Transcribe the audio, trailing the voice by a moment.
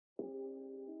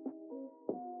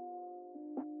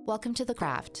Welcome to The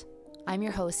Craft. I'm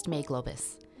your host, May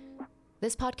Globus.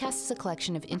 This podcast is a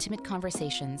collection of intimate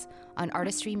conversations on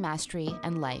artistry, mastery,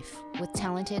 and life with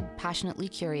talented, passionately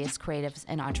curious creatives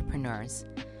and entrepreneurs.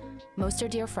 Most are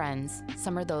dear friends,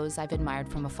 some are those I've admired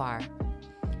from afar.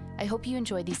 I hope you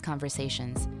enjoy these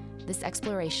conversations, this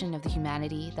exploration of the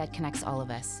humanity that connects all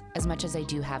of us, as much as I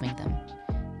do having them.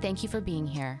 Thank you for being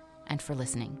here and for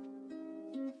listening.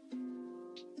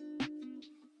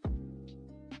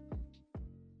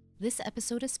 This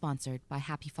episode is sponsored by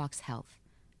Happy Fox Health,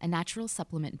 a natural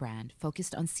supplement brand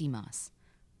focused on sea moss,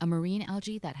 a marine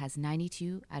algae that has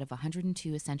 92 out of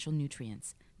 102 essential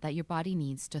nutrients that your body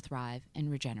needs to thrive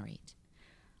and regenerate.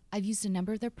 I've used a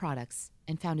number of their products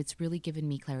and found it's really given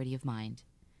me clarity of mind.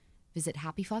 Visit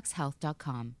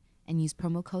happyfoxhealth.com and use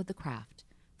promo code THECRAFT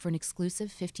for an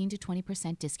exclusive 15 to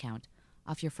 20% discount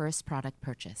off your first product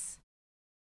purchase.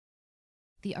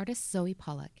 The artist Zoë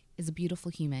Pawlak is a beautiful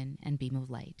human and beam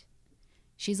of light.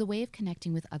 She's a way of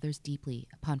connecting with others deeply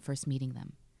upon first meeting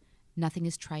them. Nothing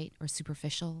is trite or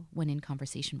superficial when in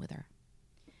conversation with her.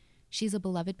 She's a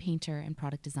beloved painter and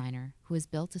product designer who has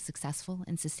built a successful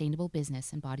and sustainable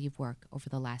business and body of work over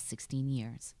the last 16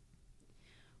 years.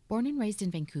 Born and raised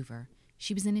in Vancouver,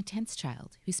 she was an intense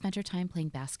child who spent her time playing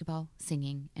basketball,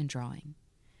 singing, and drawing.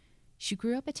 She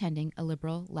grew up attending a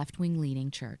liberal, left-wing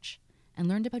leaning church and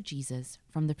learned about Jesus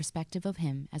from the perspective of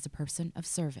him as a person of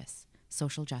service,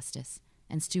 social justice,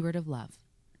 and steward of love.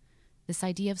 This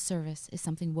idea of service is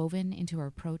something woven into her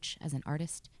approach as an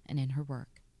artist and in her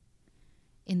work.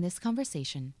 In this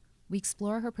conversation, we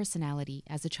explore her personality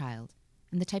as a child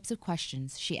and the types of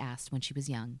questions she asked when she was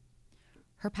young,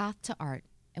 her path to art,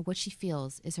 and what she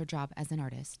feels is her job as an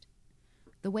artist,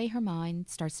 the way her mind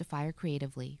starts to fire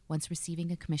creatively once receiving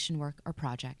a commission work or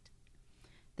project,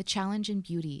 the challenge and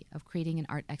beauty of creating an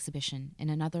art exhibition in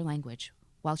another language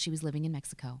while she was living in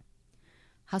Mexico,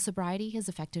 how sobriety has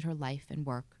affected her life and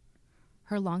work,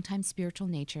 her longtime spiritual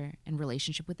nature and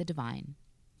relationship with the divine,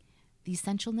 the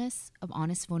essentialness of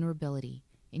honest vulnerability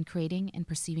in creating and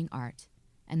perceiving art,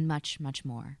 and much, much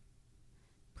more.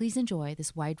 Please enjoy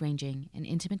this wide-ranging and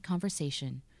intimate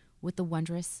conversation with the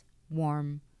wondrous,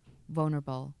 warm,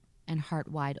 vulnerable, and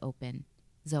heart-wide open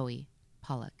Zoë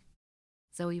Pawlak.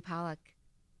 Zoë Pawlak,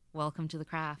 welcome to The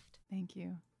Craft. Thank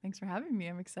you. Thanks for having me.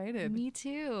 I'm excited. Me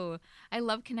too. I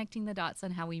love connecting the dots on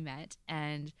how we met,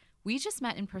 and we just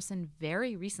met in person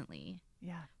very recently.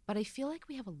 Yeah. But I feel like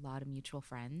we have a lot of mutual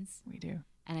friends. We do.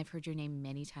 And I've heard your name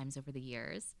many times over the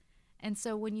years. And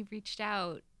so when you reached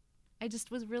out, I just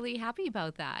was really happy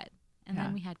about that. And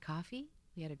then we had coffee.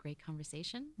 We had a great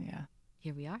conversation. Yeah.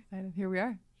 Here we are. Here we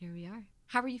are. Here we are.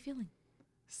 How are you feeling?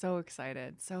 So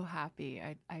excited. So happy.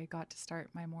 I got to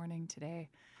start my morning today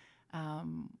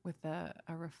with a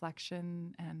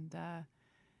reflection and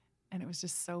it was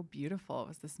just so beautiful. It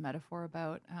was this metaphor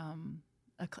about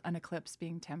an eclipse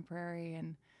being temporary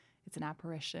and it's an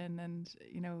apparition, and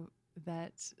you know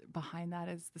that behind that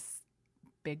is this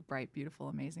big, bright, beautiful,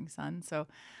 amazing sun. So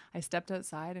I stepped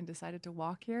outside and decided to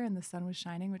walk here, and the sun was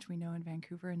shining, which we know in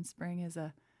Vancouver in spring is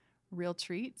a real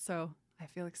treat. So I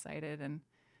feel excited and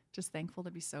just thankful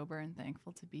to be sober and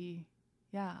thankful to be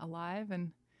alive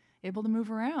and able to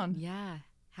move around. Yeah.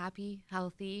 Happy,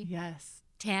 healthy. Yes.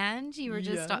 Tanned. You were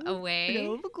just away.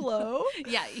 A little glow.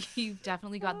 Yeah, you've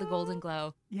definitely got the golden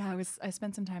glow. Yeah, I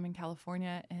spent some time in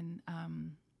California, and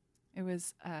it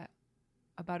was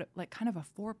about kind of a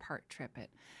 4-part trip.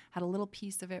 It had a little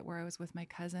piece of it where I was with my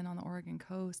cousin on the Oregon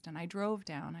coast, and I drove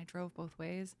down. I drove both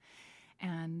ways,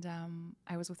 and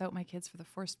I was without my kids for the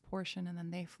first portion, and then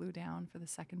they flew down for the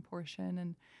second portion,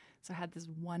 and so I had this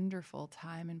wonderful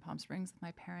time in Palm Springs with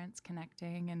my parents,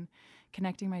 connecting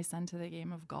my son to the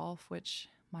game of golf, which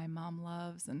my mom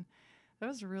loves. And that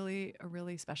was really a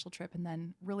really special trip. And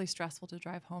then really stressful to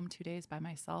drive home 2 days by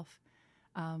myself,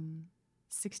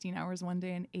 16 hours one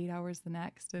day and 8 hours the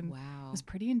next. And wow. It was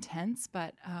pretty intense,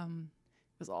 but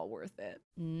was all worth it.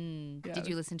 Yeah. Did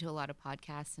you listen to a lot of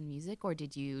podcasts and music, or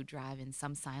did you drive in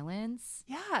some silence?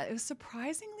 Yeah, it was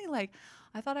surprisingly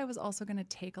I thought I was also going to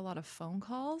take a lot of phone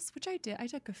calls, which I did. I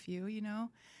took a few,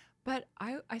 but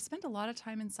I spent a lot of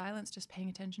time in silence just paying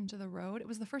attention to the road. It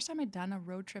was the first time I'd done a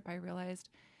road trip, I realized,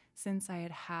 since I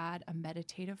had a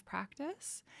meditative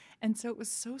practice. And so it was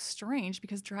so strange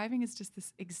because driving is just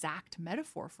this exact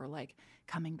metaphor for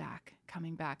coming back.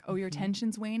 Oh, your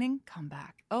attention's waning? Come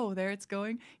back. Oh, there it's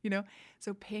going,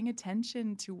 So paying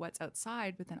attention to what's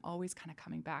outside, but then always kind of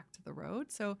coming back to the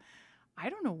road. So I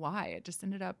don't know why. It just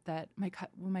ended up that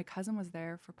when my cousin was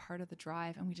there for part of the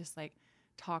drive, and we just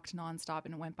talked nonstop,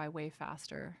 and it went by way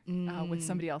faster with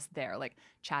somebody else there,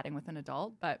 chatting with an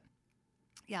adult. But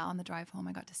yeah, on the drive home,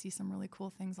 I got to see some really cool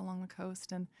things along the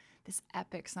coast and this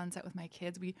epic sunset with my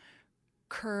kids. We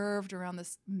curved around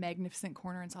this magnificent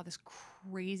corner and saw this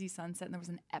crazy sunset, and there was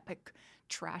an epic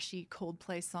trashy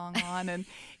Coldplay song on, and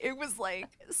it was like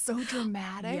so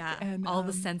dramatic. Yeah, and all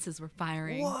the senses were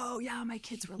firing. Whoa, yeah, my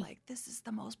kids were like, this is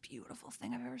the most beautiful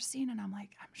thing I've ever seen. And I'm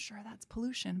like, I'm sure that's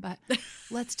pollution, but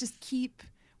let's just keep,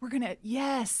 we're gonna,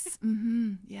 yes,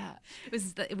 yeah.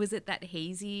 Was it that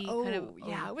hazy kind of?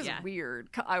 Yeah, it was weird.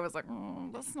 I was like,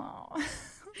 that's not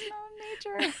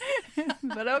nature.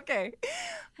 But okay,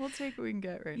 we'll take what we can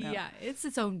get right now. Yeah, it's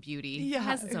its own beauty. Yeah. It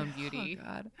has its own beauty.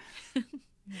 Oh,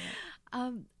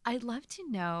 God. I'd love to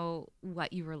know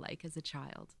what you were like as a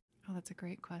child. Oh, that's a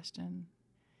great question.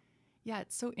 Yeah,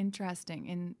 it's so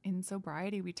interesting. In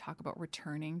sobriety, we talk about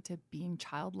returning to being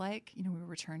childlike. You know, we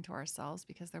return to ourselves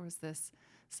because there was this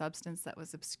substance that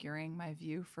was obscuring my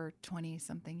view for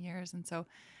 20-something years. And so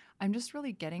I'm just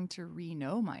really getting to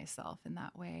re-know myself in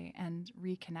that way and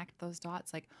reconnect those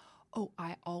dots. Like, oh,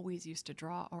 I always used to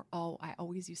draw, or oh, I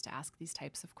always used to ask these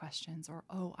types of questions, or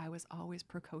oh, I was always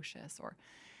precocious, or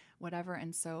whatever.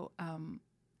 And so,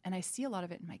 and I see a lot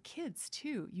of it in my kids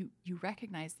too. You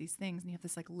recognize these things, and you have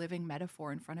this like living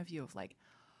metaphor in front of you of like,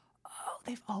 oh,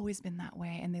 they've always been that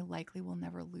way, and they likely will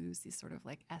never lose these sort of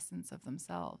like essence of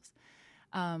themselves.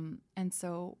 And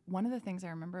so one of the things I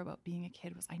remember about being a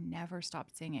kid was I never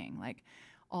stopped singing, like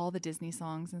all the Disney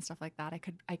songs and stuff like that.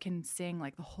 I can sing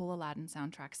like the whole Aladdin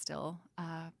soundtrack still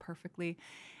perfectly.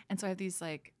 And so I have these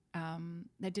like,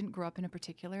 I didn't grow up in a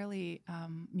particularly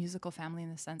musical family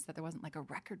in the sense that there wasn't like a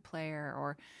record player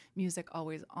or music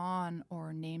always on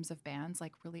or names of bands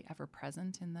like really ever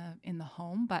present in the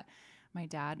home. But my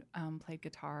dad played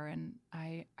guitar, and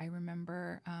I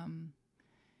remember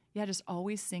just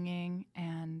always singing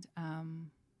and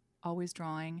always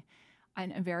drawing,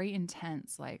 and very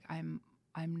intense. Like I'm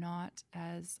not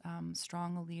as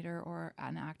strong a leader or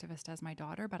an activist as my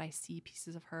daughter, but I see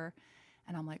pieces of her,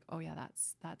 and I'm like, oh yeah,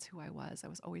 that's who I was. I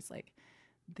was always like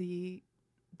the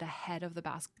head of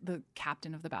the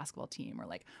captain of the basketball team, or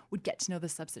like would get to know the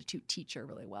substitute teacher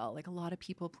really well. Like a lot of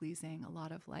people pleasing, a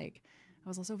lot of like, I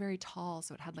was also very tall,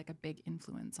 so it had like a big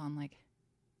influence on like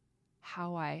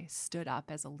how I stood up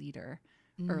as a leader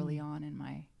early on in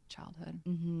my childhood.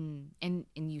 Mm-hmm. And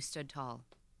you stood tall.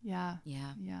 Yeah.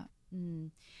 Yeah. Yeah.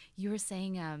 You were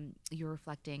saying you were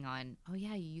reflecting on, oh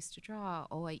yeah, you used to draw.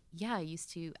 Oh, I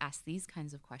used to ask these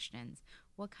kinds of questions.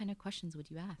 What kind of questions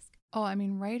would you ask? Oh, I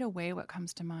mean, right away what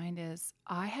comes to mind is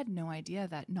I had no idea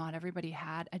that not everybody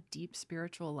had a deep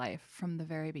spiritual life from the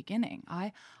very beginning.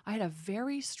 I had a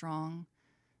very strong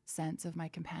sense of my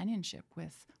companionship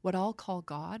with what I'll call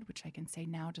God, which I can say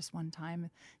now just one time,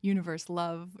 universe,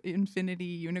 love, infinity,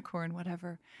 unicorn,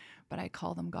 whatever, but I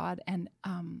call them God. And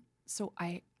so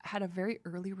I had a very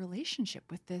early relationship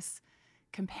with this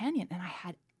companion, and I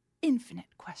had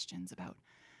infinite questions about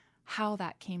how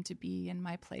that came to be and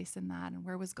my place in that, and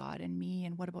where was God in me,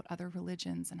 and what about other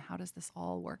religions, and how does this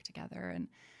all work together? And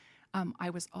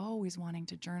I was always wanting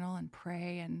to journal and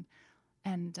pray,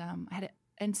 and I had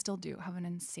and still do have an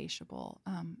insatiable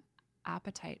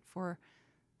appetite for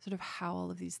sort of how all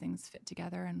of these things fit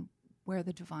together and where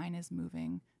the divine is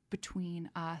moving between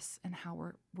us, and how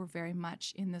we're very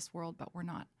much in this world, but we're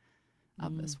not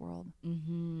of this world.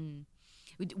 Mm-hmm.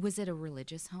 Was it a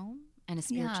religious home and a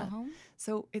spiritual home?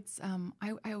 So it's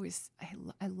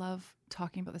I love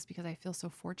talking about this because I feel so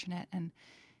fortunate, and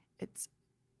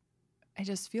I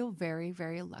just feel very,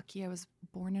 very lucky. I was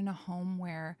born in a home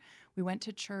where we went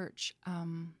to church,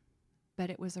 but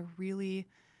it was a really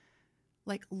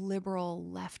like liberal,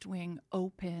 left-wing,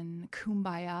 open,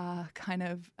 kumbaya kind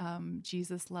of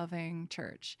Jesus-loving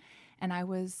church. And I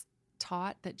was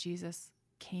taught that Jesus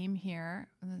came here,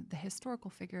 the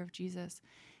historical figure of Jesus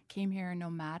came here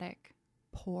nomadic,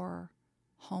 poor,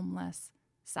 homeless,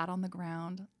 sat on the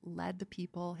ground, led the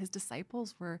people. His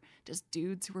disciples were just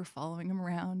dudes who were following him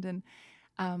around.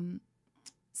 And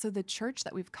so the church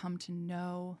that we've come to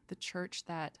know, the church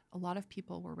that a lot of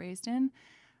people were raised in,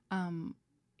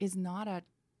 is not a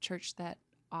church that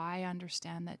I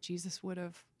understand that Jesus would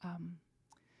have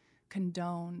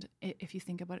condoned. If you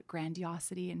think about it,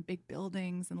 grandiosity and big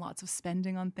buildings and lots of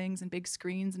spending on things and big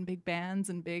screens and big bands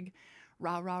and big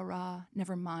rah, rah, rah,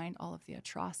 never mind all of the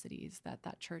atrocities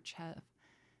that church have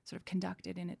sort of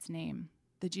conducted in its name.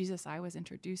 The Jesus I was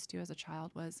introduced to as a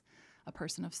child was a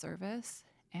person of service.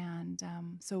 And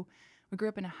so we grew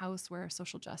up in a house where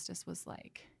social justice was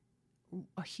like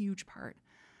a huge part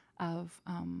of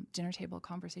dinner table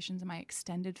conversations. And my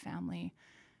extended family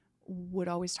would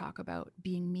always talk about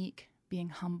being meek, being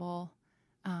humble,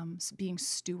 being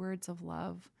stewards of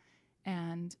love,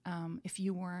 And if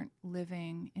you weren't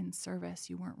living in service,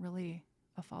 you weren't really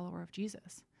a follower of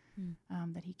Jesus.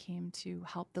 That he came to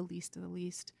help the least of the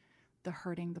least, the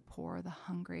hurting, the poor, the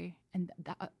hungry. And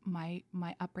that, my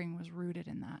upbringing was rooted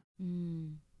in that.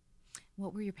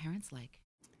 What were your parents like?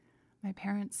 My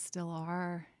parents still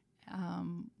are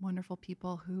wonderful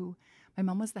people who, my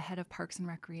mom was the head of Parks and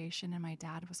Recreation and my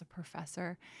dad was a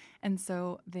professor. And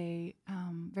so they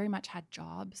very much had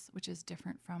jobs, which is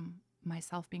different from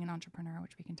myself being an entrepreneur,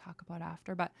 which we can talk about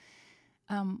after. But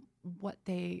what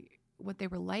they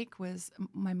were like was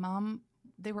my mom,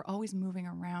 they were always moving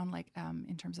around, like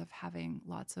in terms of having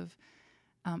lots of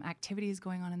activities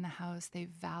going on in the house. They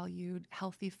valued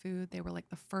healthy food. They were like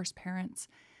the first parents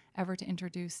ever to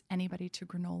introduce anybody to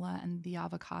granola and the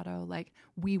avocado. Like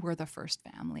we were the first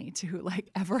family to like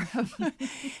ever have.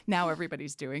 Now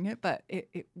everybody's doing it, but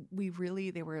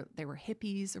they were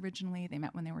hippies originally. They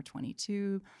met when they were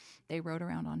 22. They rode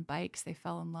around on bikes. They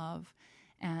fell in love,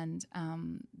 and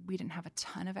we didn't have a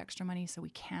ton of extra money, so we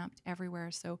camped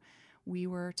everywhere. So we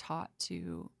were taught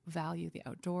to value the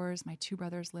outdoors. My two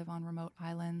brothers live on remote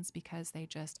islands because they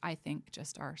I think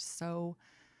are so.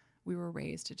 We were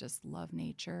raised to just love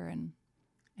nature, and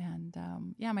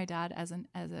my dad as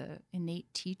a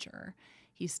innate teacher,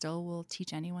 he still will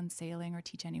teach anyone sailing or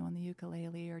teach anyone the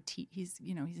ukulele or he's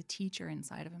a teacher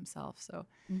inside of himself. So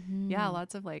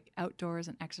lots of like outdoors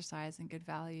and exercise and good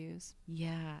values.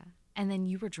 Yeah, and then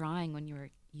you were drawing when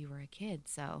you were a kid,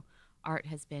 so art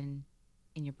has been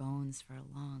in your bones for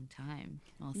a long time.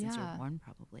 Well, since you were born,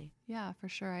 probably. Yeah, for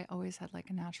sure. I always had like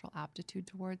a natural aptitude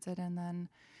towards it, and then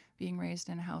being raised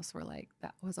in a house where like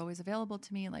that was always available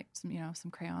to me, like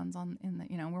some crayons we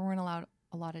weren't allowed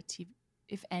a lot of TV,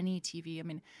 if any TV. I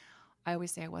mean, I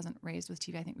always say I wasn't raised with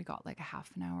TV. I think we got like a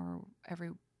half an hour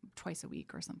twice a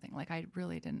week or something. Like I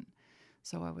really didn't.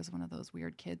 So I was one of those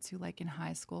weird kids who like in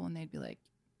high school when they'd be like,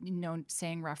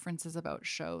 saying references about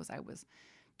shows, I was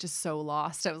just so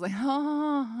lost. I was like,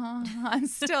 I'm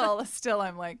still,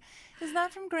 I'm like, is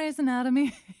that from Grey's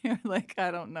Anatomy? You're like,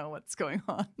 I don't know what's going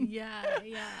on. Yeah.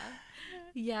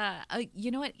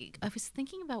 You know what? I was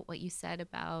thinking about what you said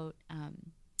about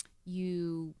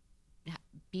you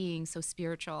being so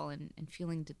spiritual and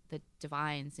feeling the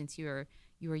divine since you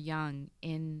were young.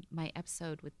 In my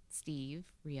episode with Steve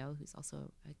Rio, who's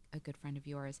also a good friend of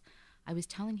yours, I was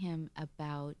telling him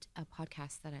about a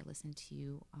podcast that I listened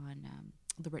to on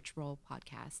the Rich Roll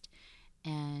podcast,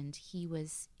 and he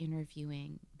was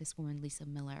interviewing this woman, Lisa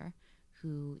Miller,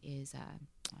 who is a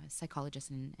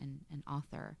psychologist and an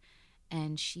author,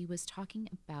 and she was talking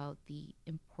about the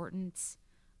importance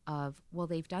of, well,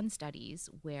 they've done studies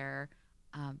where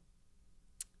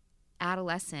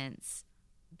adolescents,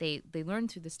 they learn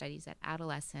through the studies that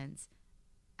adolescents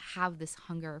have this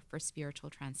hunger for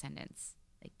spiritual transcendence,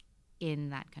 like in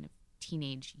that kind of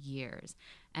teenage years.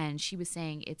 And she was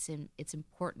saying it's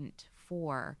important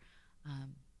for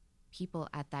people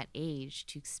at that age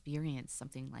to experience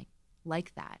something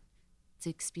like that, to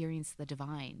experience the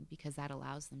divine, because that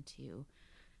allows them to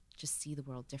just see the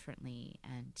world differently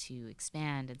and to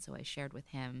expand. And so I shared with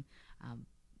him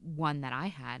one that I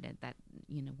had that,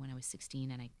 when I was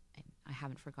 16, and I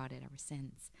haven't forgot it ever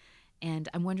since. And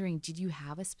I'm wondering, did you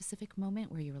have a specific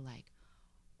moment where you were like,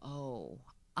 oh,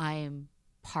 I'm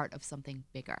part of something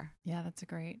bigger? Yeah, that's a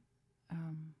great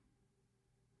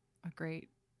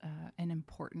and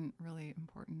important, really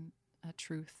important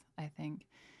truth, I think.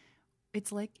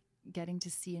 It's like getting to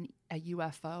see a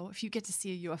UFO. If you get to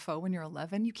see a UFO when you're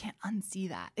 11, you can't unsee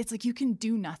that. It's like you can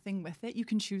do nothing with it. You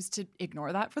can choose to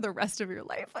ignore that for the rest of your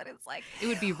life, but it's like, it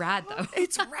would be rad though.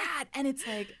 It's rad. And it's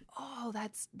like, oh,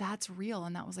 that's real.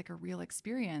 And that was like a real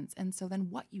experience. And so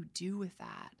then what you do with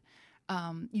that,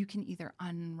 you can either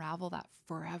unravel that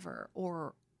forever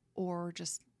or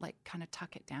just like kind of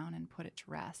tuck it down and put it to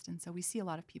rest. And so we see a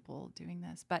lot of people doing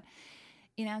this. But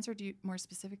in answer to more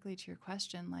specifically to your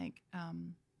question, like,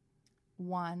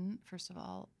 first of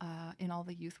all, in all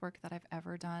the youth work that I've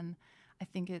ever done, I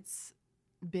think it's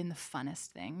been the funnest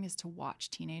thing is to watch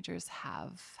teenagers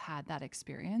have had that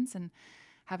experience. And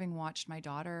having watched my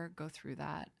daughter go through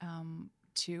that,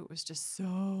 too, it was just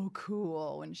so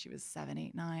cool when she was 7,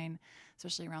 8, 9,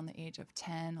 especially around the age of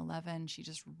 10, 11. She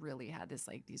just really had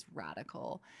these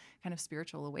radical kind of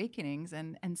spiritual awakenings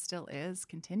and still is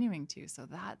continuing to. So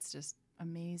that's just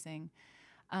amazing.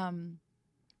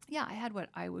 I had what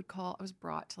I would call, I was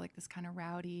brought to like this kind of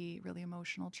rowdy, really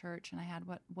emotional church, and I had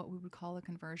what we would call a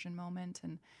conversion moment.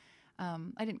 And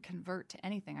I didn't convert to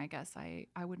anything, I guess. I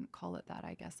wouldn't call it that.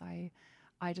 I guess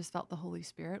I just felt the Holy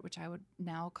Spirit, which I would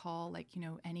now call like,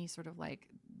 any sort of like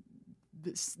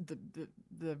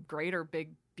the greater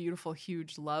big beautiful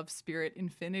huge love spirit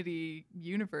infinity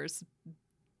universe,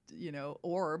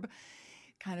 orb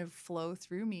kind of flow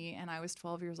through me. And I was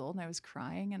 12 years old and I was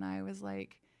crying, and I was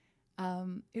like,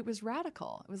 it was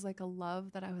radical. It was like a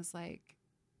love that I was like,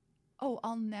 oh,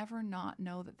 I'll never not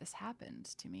know that this happened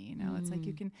to me. It's like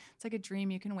it's like a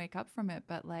dream. You can wake up from it,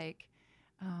 but like,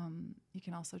 you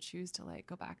can also choose to like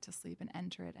go back to sleep and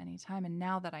enter it anytime. And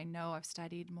now that I know, I've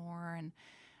studied more, and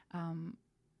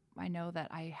I know that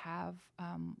I have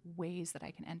ways that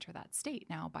I can enter that state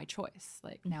now by choice.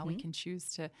 Like now we can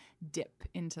choose to dip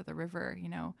into the river,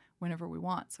 whenever we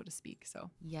want, so to speak. So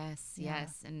yes.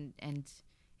 And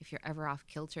if you're ever off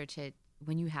kilter, to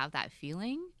when you have that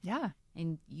feeling,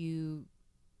 and you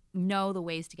know the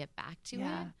ways to get back to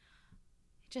it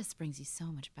just brings you so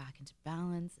much back into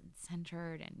balance and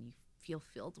centered, and you feel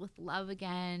filled with love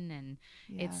again. And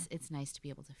it's nice to be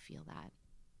able to feel that.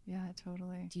 Yeah,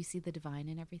 totally. Do you see the divine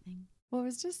in everything? Well, it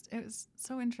was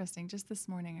so interesting. Just this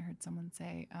morning, I heard someone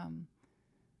say,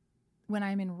 when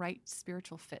I'm in right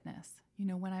spiritual fitness,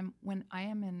 when I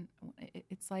am in,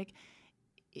 it's like,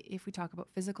 if we talk about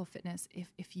physical fitness,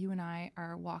 if you and I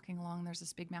are walking along, there's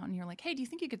this big mountain, you're like, hey, do you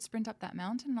think you could sprint up that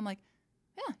mountain? And I'm like,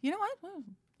 yeah, you know what? Well,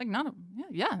 like no.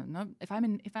 If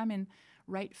I'm in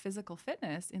right physical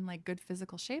fitness, in like good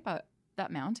physical shape,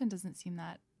 that mountain doesn't seem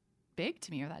that big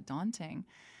to me or that daunting.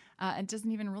 It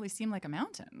doesn't even really seem like a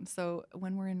mountain. So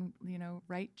when we're in,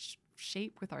 right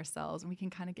shape with ourselves, and we can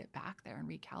kind of get back there and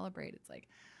recalibrate, it's like,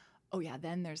 oh yeah,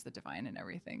 then there's the divine in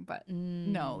everything. But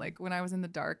no, like when I was in the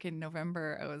dark in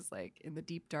November, I was like in the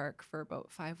deep dark for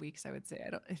about 5 weeks, I would say.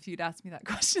 If you'd asked me that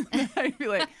question, I'd be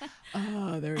like,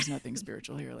 oh, there's nothing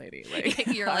spiritual here, lady. Like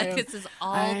you're like, this is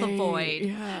all the void.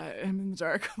 Yeah, I'm in the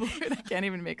dark void. I can't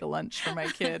even make a lunch for my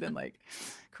kid and like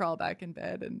crawl back in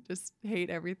bed and just hate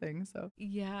everything. So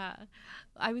yeah,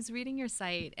 I was reading your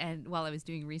site and while I was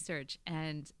doing research,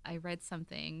 and I read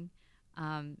something.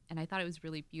 And I thought it was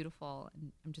really beautiful,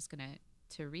 and I'm just going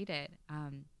to read it.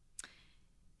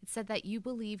 It said that you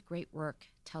believe great work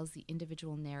tells the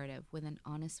individual narrative with an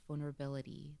honest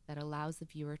vulnerability that allows the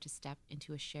viewer to step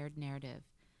into a shared narrative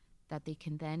that they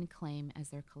can then claim as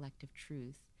their collective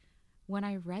truth. When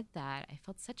I read that, I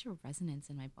felt such a resonance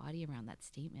in my body around that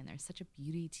statement. There's such a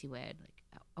beauty to it, like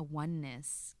a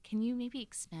oneness. Can you maybe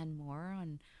expand more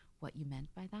on what you meant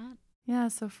by that? Yeah,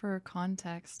 so for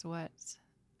context, what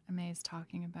May is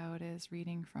talking about is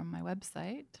reading from my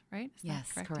website, right? Is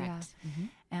yes, that correct. Yeah. Mm-hmm.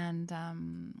 And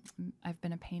I've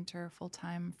been a painter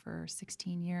full-time for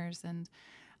 16 years. And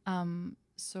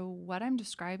so what I'm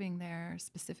describing there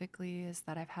specifically is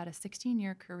that I've had a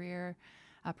 16-year career,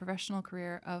 a professional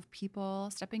career of people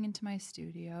stepping into my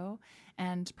studio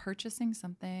and purchasing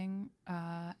something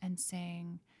and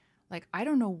saying, like, I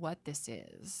don't know what this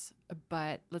is,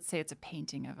 but let's say it's a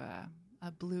painting of a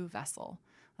blue vessel,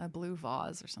 a blue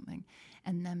vase or something,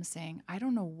 and them saying, I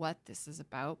don't know what this is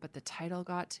about, but the title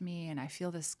got to me and I feel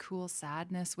this cool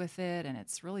sadness with it, and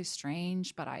it's really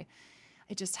strange, but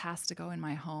it just has to go in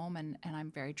my home, and I'm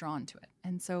very drawn to it.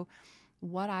 And so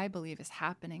what I believe is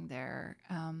happening there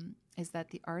is that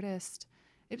the artist,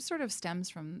 it sort of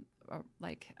stems from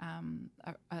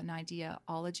an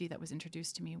ideology that was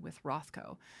introduced to me with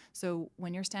Rothko. So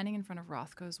when you're standing in front of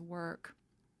Rothko's work,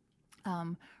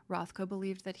 Rothko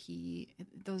believed that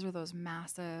those are those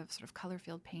massive sort of color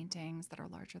field paintings that are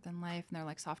larger than life, and they're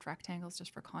like soft rectangles,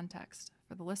 just for context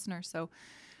for the listener. So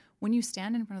when you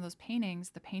stand in front of those paintings,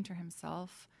 the painter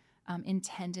himself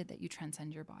intended that you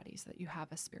transcend your body so that you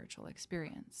have a spiritual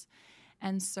experience.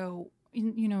 And so,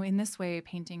 in this way,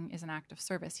 painting is an act of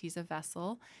service. He's a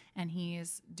vessel, and he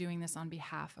is doing this on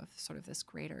behalf of sort of this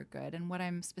greater good. And what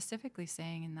I'm specifically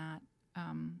saying in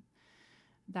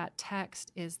that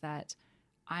text is that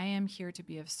I am here to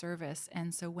be of service.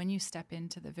 And so when you step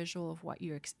into the visual of what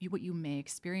you may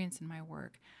experience in my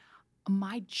work,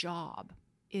 my job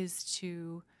is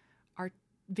to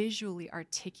visually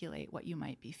articulate what you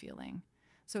might be feeling.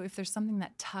 So if there's something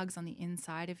that tugs on the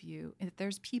inside of you, if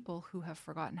there's people who have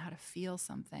forgotten how to feel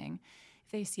something,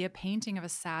 if they see a painting of a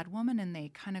sad woman and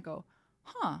they kind of go,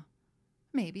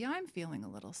 maybe I'm feeling a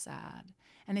little sad,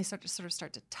 and they start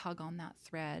to tug on that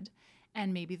thread.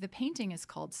 And maybe the painting is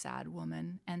called Sad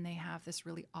Woman, and they have this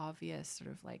really obvious sort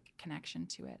of like connection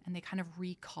to it, and they kind of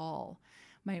recall.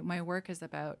 My work is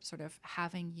about sort of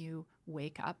having you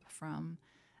wake up from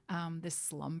this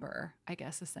slumber, I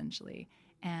guess, essentially.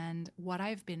 And what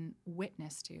I've been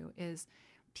witness to is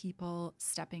people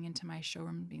stepping into my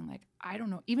showroom being like, I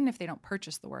don't know, even if they don't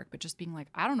purchase the work, but just being like,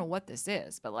 I don't know what this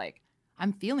is, but like,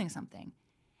 I'm feeling something.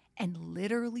 And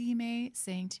literally, May,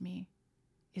 saying to me,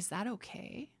 is that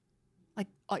okay?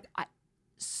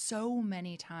 so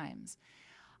many times,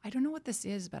 I don't know what this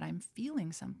is, but I'm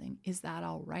feeling something. Is that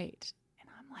all right? And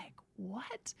I'm like,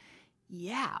 what?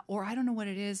 Yeah. Or I don't know what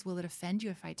it is. Will it offend you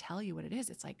if I tell you what it is?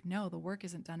 It's like, no, the work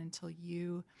isn't done until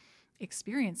you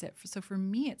experience it. So for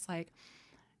me, it's like,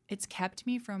 it's kept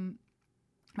me from,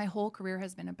 my whole career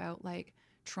has been about like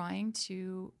trying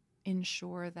to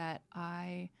ensure that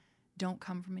I don't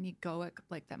come from an egoic,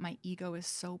 like that my ego is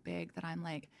so big that I'm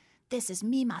like, this is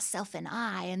me, myself, and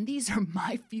I, and these are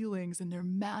my feelings, and they're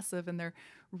massive, and they're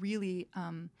really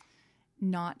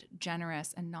not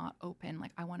generous and not open.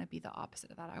 Like I want to be the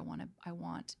opposite of that. I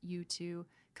want you to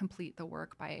complete the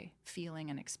work by feeling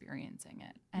and experiencing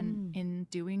it, and in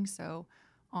doing so,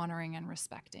 honoring and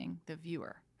respecting the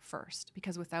viewer first,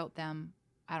 because without them,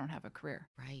 I don't have a career.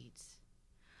 Right.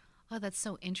 Oh, that's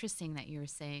so interesting that you're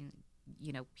saying,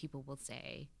 people will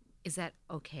say, is that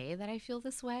okay that I feel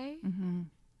this way? Mm-hmm.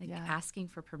 Like asking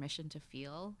for permission to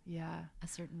feel a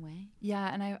certain way.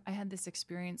 Yeah. And I had this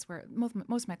experience where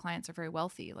most of my clients are very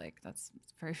wealthy. Like that's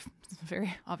very,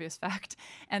 very obvious fact.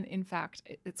 And in fact,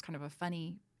 it's kind of a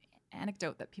funny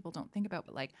anecdote that people don't think about,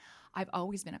 but like I've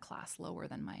always been a class lower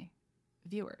than my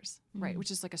viewers, right? Which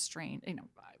is like a strange,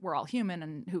 we're all human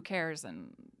and who cares?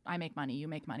 And I make money, you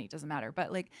make money, it doesn't matter.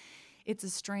 But like, it's a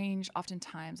strange,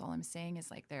 oftentimes all I'm saying is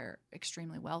like, they're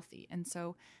extremely wealthy. And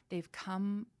so they've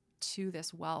come to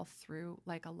this wealth through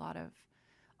like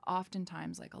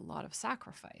oftentimes like a lot of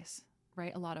sacrifice,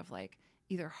 right? A lot of like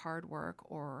either hard work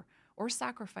or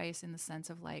sacrifice, in the sense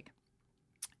of like,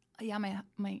 yeah,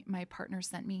 my partner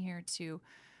sent me here to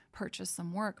purchase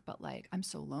some work, but like I'm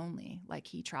so lonely, like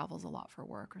he travels a lot for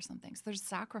work or something. So there's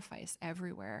sacrifice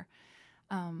everywhere.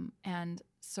 And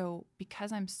so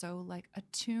because I'm so like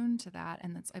attuned to that,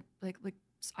 and that's like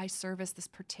I service this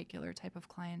particular type of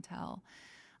clientele,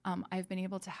 I've been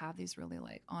able to have these really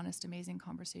like honest, amazing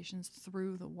conversations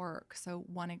through the work. So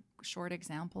one short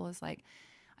example is like,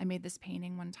 I made this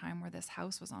painting one time where this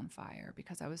house was on fire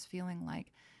because I was feeling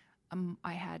like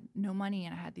I had no money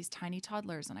and I had these tiny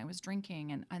toddlers and I was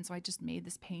drinking. And so I just made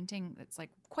this painting that's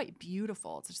like quite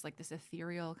beautiful. It's just like this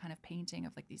ethereal kind of painting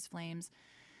of like these flames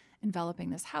enveloping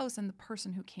this house. And the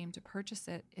person who came to purchase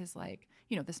it is like,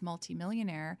 this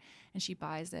multimillionaire, and she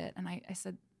buys it. And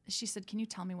she said, can you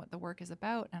tell me what the work is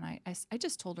about? And I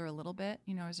just told her a little bit,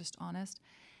 I was just honest.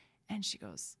 And she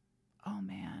goes, oh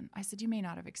man. I said, you may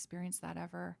not have experienced that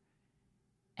ever.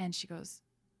 And she goes,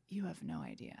 you have no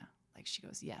idea. Like she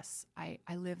goes, yes, I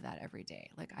live that every day.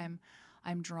 Like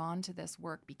I'm drawn to this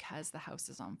work because the house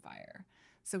is on fire.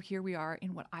 So here we are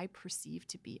in what I perceive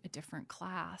to be a different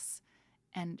class.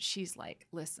 And she's like,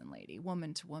 listen, lady,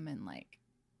 woman to woman, like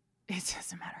it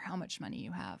doesn't matter how much money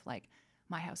you have. Like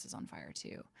my house is on fire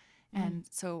too. And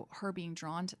so her being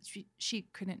drawn to, she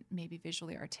couldn't maybe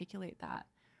visually articulate that.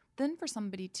 Then for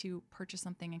somebody to purchase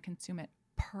something and consume it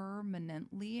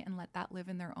permanently and let that live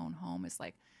in their own home is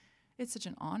like, it's such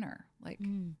an honor, like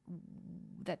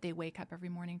that they wake up every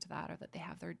morning to that, or that they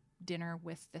have their dinner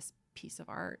with this piece of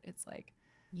art. It's like,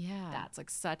 that's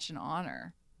like such an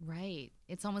honor. Right.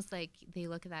 It's almost like they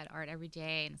look at that art every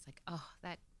day and it's like, oh,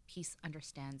 that piece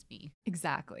understands me.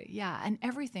 Exactly. Yeah. And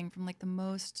everything from like the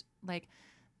most like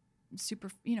super,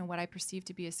 what I perceive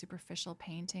to be a superficial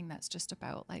painting that's just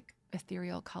about like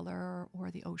ethereal color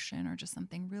or the ocean or just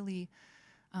something really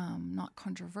not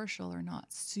controversial or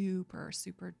not super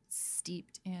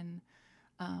steeped in,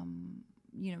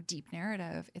 deep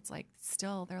narrative. It's like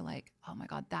still they're like, oh my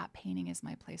God, that painting is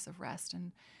my place of rest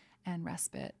and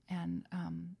respite. And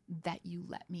that you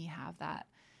let me have that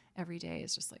every day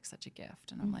is just like such a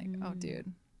gift. And I'm like, oh,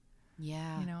 dude.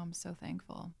 Yeah. I'm so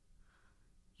thankful.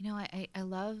 I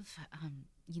love,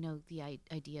 the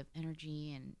idea of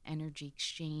energy and energy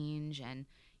exchange. And,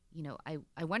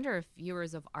 I wonder if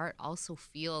viewers of art also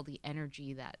feel the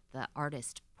energy that the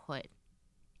artist put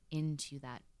into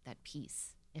that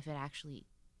piece, if it actually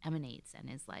emanates and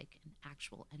is like an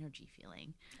actual energy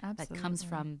feeling that comes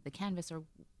from the canvas or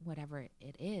whatever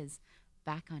it is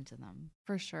back onto them.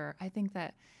 For sure. I think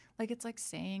that like, it's like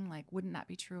saying like, wouldn't that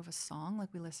be true of a song? Like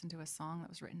we listened to a song that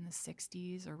was written in the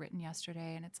 60s or written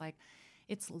yesterday. And it's like,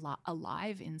 it's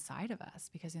alive inside of us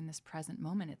because in this present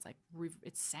moment, it's like,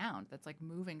 it's sound that's like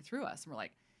moving through us. And we're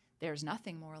like, there's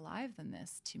nothing more alive than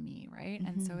this to me. Right.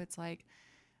 And so it's like,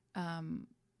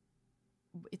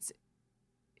 it's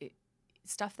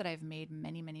stuff that I've made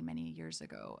many, many, many years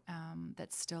ago,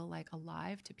 that's still like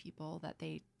alive to people that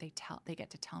they get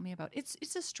to tell me about.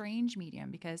 It's a strange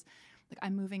medium because like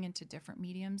I'm moving into different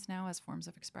mediums now as forms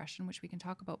of expression, which we can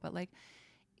talk about, but like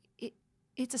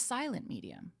it's a silent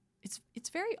medium. It's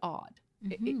very odd.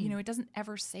 It doesn't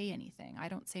ever say anything. I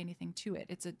don't say anything to it.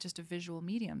 It's just a visual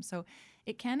medium. So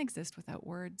it can exist without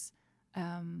words.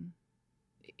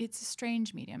 It's a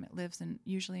strange medium. It lives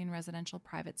usually in residential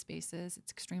private spaces.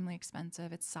 It's extremely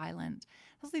expensive. It's silent.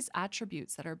 It has these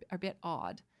attributes that are a bit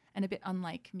odd and a bit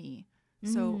unlike me.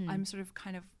 So I'm sort of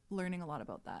kind of learning a lot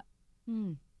about that.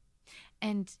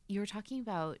 And you were talking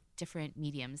about different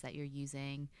mediums that you're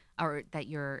using or that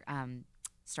you're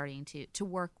starting to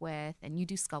work with, and you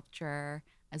do sculpture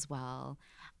as well.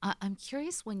 I'm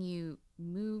curious, when you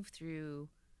move through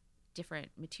different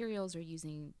materials or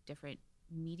using different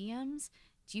mediums,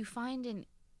 do you find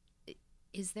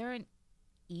is there an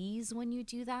ease when you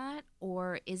do that?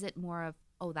 Or is it more of,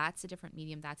 oh, that's a different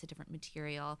medium, that's a different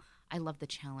material, I love the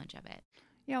challenge of it?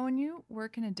 Yeah, when you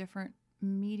work in a different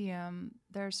medium,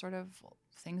 there's sort of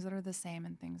things that are the same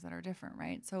and things that are different,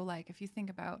 right? So like if you think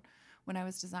about when I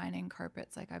was designing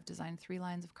carpets, like I've designed 3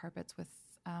 lines of carpets with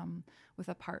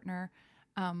a partner.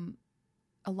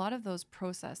 A lot of those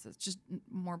processes, just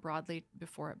more broadly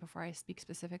before I speak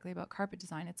specifically about carpet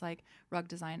design, it's like rug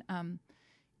design.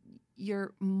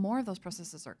 More of those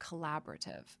processes are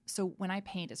collaborative. So when I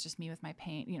paint, it's just me with my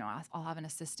paint. I'll have an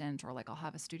assistant, or like I'll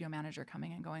have a studio manager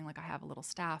coming and going. Like I have a little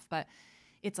staff, but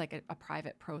it's like a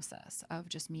private process of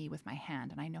just me with my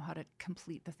hand, and I know how to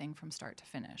complete the thing from start to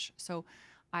finish. So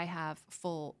I have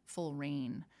full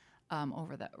reign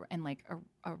over that, and like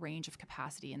a range of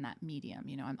capacity in that medium.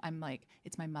 I'm like,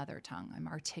 it's my mother tongue. I'm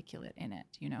articulate in it,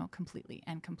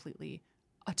 completely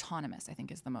autonomous, I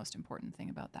think, is the most important thing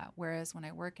about that. Whereas when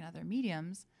I work in other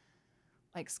mediums,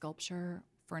 like sculpture,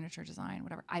 furniture design,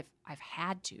 whatever, I've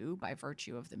had to, by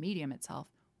virtue of the medium itself,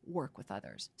 work with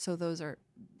others. So those are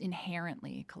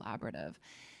inherently collaborative.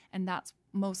 And that's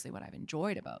mostly what I've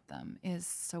enjoyed about them. Is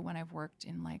so when I've worked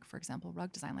in, like, for example,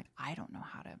 rug design, like I don't know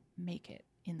how to make it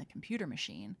in the computer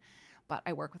machine, but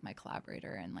I work with my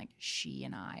collaborator, and like she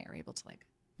and I are able to like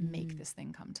make this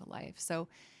thing come to life. So,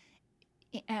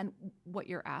 and what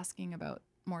you're asking about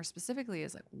more specifically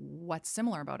is like, what's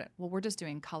similar about it? Well, we're just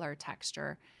doing color,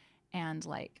 texture, and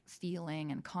like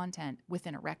feeling and content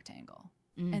within a rectangle.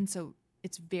 And so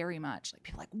it's very much like,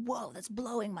 people are like, whoa, that's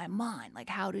blowing my mind. Like,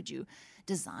 how did you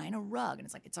design a rug? And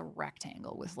it's like, it's a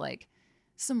rectangle with like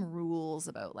some rules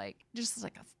about like, just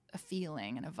like a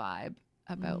feeling and a vibe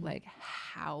about like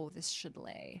how this should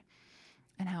lay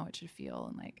and how it should feel,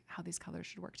 and like how these colors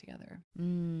should work together.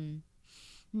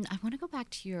 I want to go back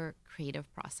to your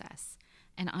creative process.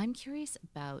 And I'm curious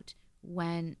about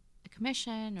when a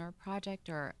commission or a project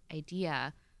or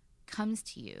idea comes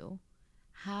to you,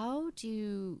 how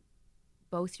do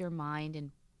both your mind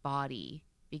and body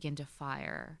begin to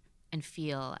fire and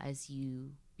feel as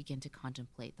you begin to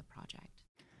contemplate the project?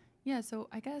 Yeah, so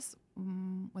I guess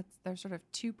there's sort of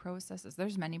 2 processes.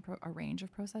 There's a range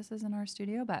of processes in our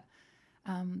studio, but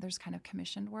there's kind of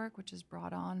commissioned work, which is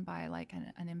brought on by like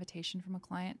an invitation from a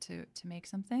client to make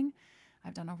something.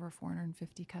 I've done over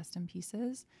 450 custom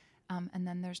pieces. And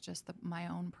then there's just my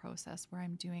own process where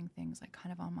I'm doing things like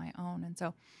kind of on my own. And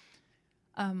so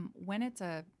when it's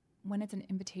an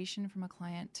invitation from a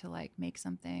client to like make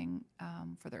something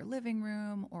for their living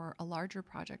room, or a larger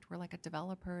project where like a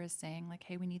developer is saying like,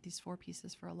 hey, we need these 4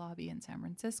 pieces for a lobby in San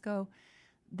Francisco.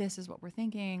 This is what we're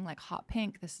thinking, like hot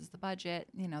pink, this is the budget.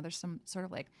 There's some sort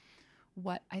of like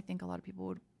what I think a lot of people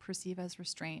would perceive as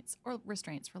restraints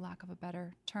for lack of a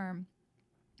better term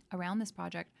around this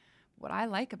project. What I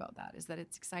like about that is that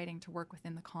it's exciting to work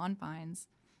within the confines,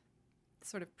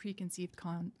 sort of preconceived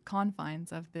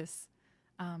confines of this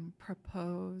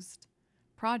proposed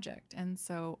project. And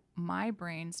so my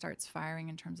brain starts firing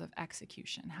in terms of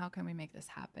execution. How can we make this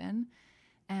happen?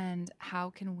 And how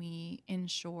can we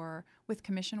ensure, with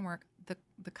commission work,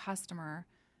 the customer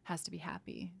has to be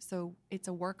happy. So it's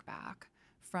a work back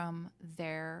from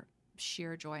their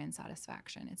sheer joy and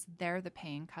satisfaction. They're the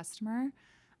paying customer.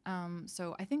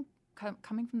 So I think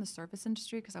coming from the service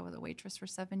industry, because I was a waitress for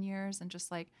 7 years, and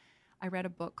just like, I read a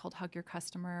book called Hug Your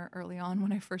Customer early on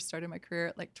when I first started my career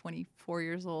at like 24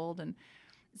 years old. And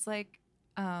it's like,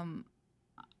 I'm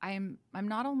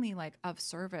not only like of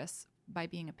service by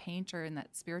being a painter in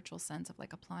that spiritual sense of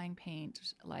like applying paint,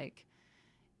 like,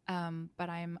 but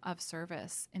I'm of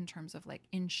service in terms of like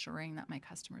ensuring that my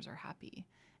customers are happy.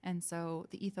 And so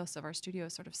the ethos of our studio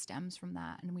sort of stems from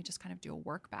that. And we just kind of do a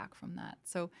work back from that.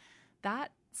 So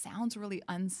that sounds really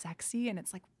unsexy, and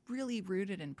it's like really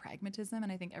rooted in pragmatism.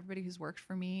 And I think everybody who's worked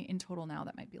for me in total now,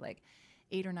 that might be like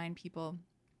 8 or 9 people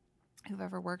who've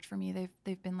ever worked for me,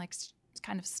 they've been like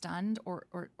kind of stunned, or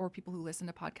people who listen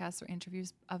to podcasts or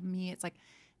interviews of me. It's like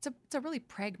it's a really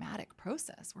pragmatic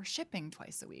process. We're shipping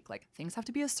twice a week. Like things have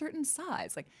to be a certain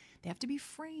size. Like they have to be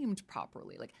framed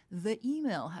properly. Like the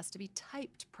email has to be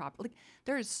typed properly. Like,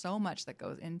 there is so much that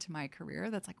goes into my career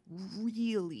that's like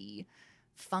really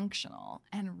functional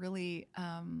and really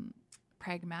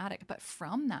pragmatic. But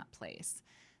from that place,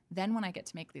 then when I get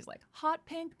to make these like hot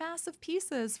pink massive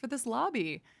pieces for this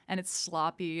lobby, and it's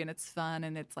sloppy and it's fun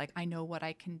and it's like I know what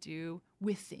I can do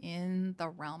within the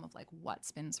realm of like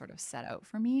what's been sort of set out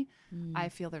for me, I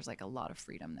feel there's like a lot of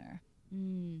freedom there.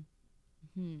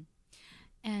 Mm-hmm.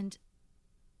 And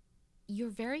you're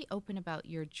very open about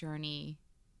your journey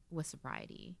with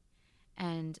sobriety.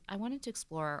 And I wanted to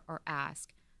explore or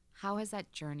ask, how has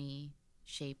that journey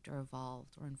shaped or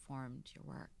evolved or informed your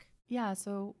work? Yeah,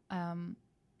 so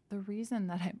the reason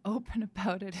that I'm open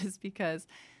about it is because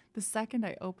the second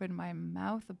I opened my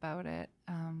mouth about it,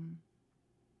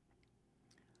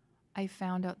 I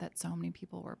found out that so many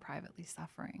people were privately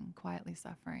suffering, quietly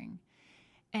suffering.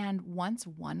 And once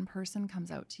one person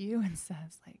comes out to you and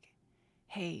says like,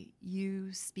 hey,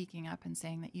 you speaking up and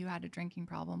saying that you had a drinking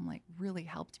problem like really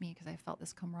helped me because I felt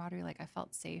this camaraderie, like I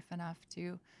felt safe enough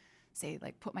to say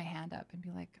like put my hand up and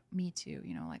be like, me too,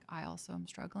 you know, like I also am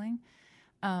struggling.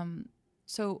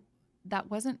 So that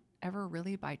wasn't ever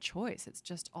really by choice. It's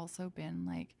just also been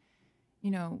like,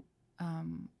 you know,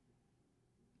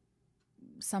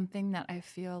 something that I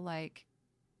feel like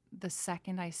the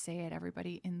second I say it,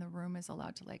 everybody in the room is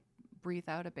allowed to like breathe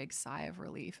out a big sigh of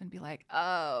relief and be like,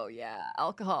 oh yeah,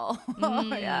 alcohol.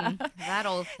 Oh yeah. That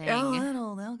old thing. Oh, that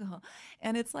old alcohol.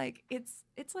 And it's like,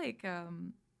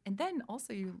 and then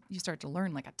also you start to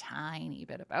learn like a tiny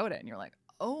bit about it and you're like,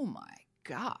 oh my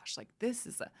gosh, like this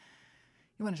is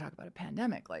you want to talk about a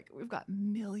pandemic. Like we've got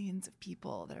millions of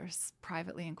people that are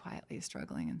privately and quietly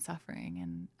struggling and suffering.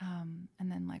 And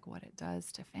then like what it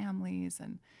does to families.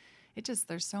 And it just,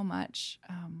 there's so much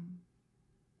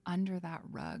under that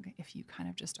rug if you kind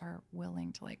of just are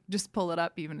willing to like just pull it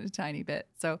up even a tiny bit.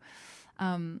 So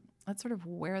that's sort of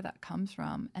where that comes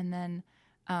from. And then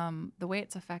the way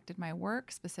it's affected my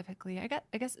work specifically, I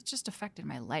guess it's just affected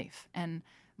my life, and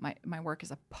my work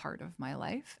is a part of my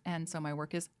life. And so my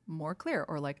work is more clear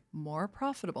or like more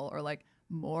profitable or like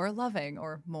more loving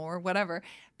or more whatever,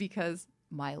 because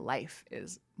my life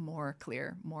is more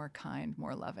clear, more kind,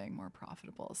 more loving, more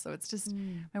profitable. So it's just,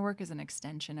 my work is an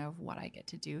extension of what I get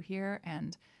to do here.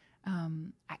 And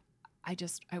I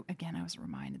was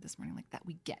reminded this morning, like that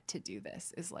we get to do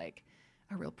this is like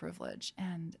a real privilege,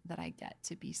 and that I get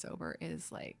to be sober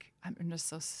is like, I'm just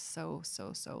so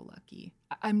lucky.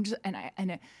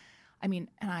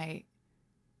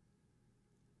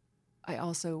 I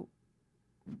also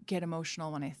get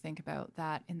emotional when I think about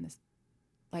that in this,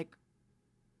 like,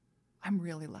 I'm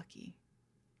really lucky.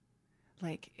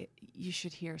 Like you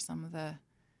should hear some of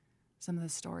the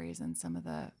stories and some of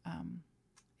the,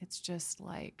 it's just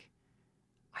like,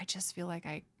 I just feel like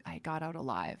I got out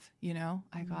alive, you know,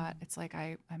 it's like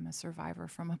I'm a survivor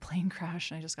from a plane crash,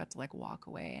 and I just got to like walk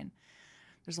away. And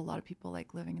there's a lot of people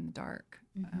like living in the dark.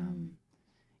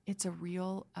 It's a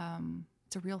real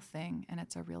thing, and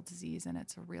it's a real disease, and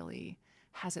it's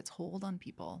has its hold on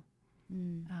people.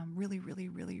 Really, really,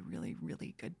 really, really,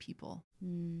 really good people.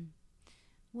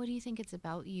 What do you think it's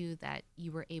about you that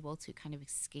you were able to kind of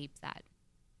escape that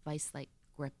vice-like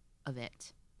grip of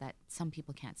it that some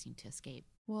people can't seem to escape?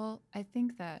 Well, I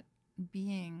think that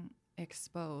being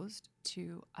exposed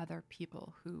to other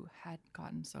people who had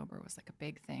gotten sober was like a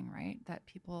big thing, right? That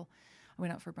people, I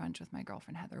went out for brunch with my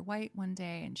girlfriend Heather White one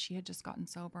day, and she had just gotten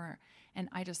sober, and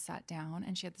I just sat down,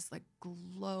 and she had this like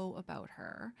glow about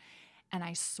her. And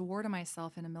I swore to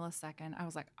myself in a millisecond, I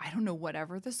was like, I don't know,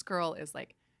 whatever this girl is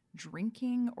like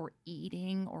drinking or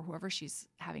eating or whoever she's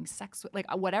having sex with,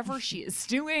 like whatever she is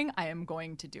doing, I am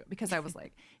going to do it. Because I was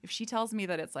like, if she tells me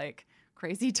that it's like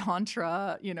crazy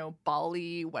tantra, you know,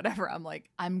 Bali, whatever, I'm like,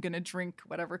 I'm going to drink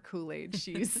whatever Kool-Aid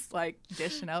she's like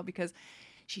dishing out, because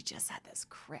she just had this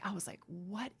I was like,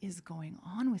 what is going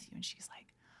on with you? And she's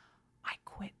like, I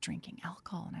quit drinking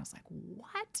alcohol. And I was like,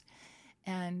 what?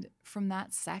 And from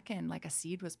that second, like a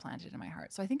seed was planted in my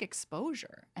heart. So I think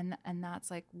exposure, and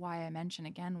that's like why I mention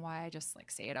again, why I just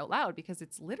like say it out loud, because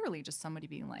it's literally just somebody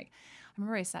being like, I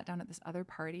remember I sat down at this other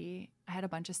party. I had a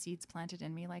bunch of seeds planted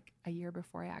in me like a year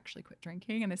before I actually quit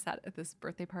drinking. And I sat at this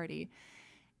birthday party,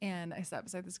 and I sat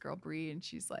beside this girl, Bree, and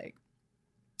she's like,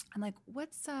 I'm like,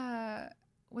 what's,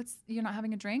 you're not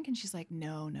having a drink? And she's like,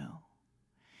 no.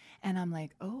 And I'm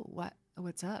like, oh,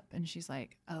 what's up? And she's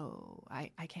like, oh, I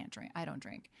can't drink. I don't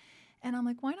drink. And I'm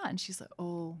like, why not? And she's like,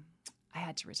 oh, I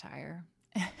had to retire.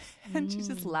 And she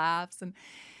just laughs. And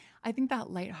I think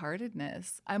that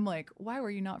lightheartedness, I'm like, why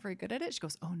were you not very good at it? She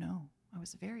goes, oh no, I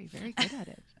was very, very good at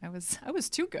it. I was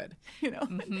too good, you know.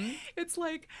 It's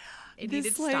like It this,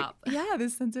 needed to like, stop. yeah,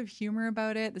 this sense of humor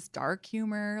about it, this dark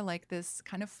humor, like this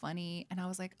kind of funny. And I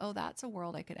was like, oh, that's a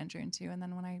world I could enter into. And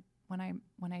then when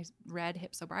I read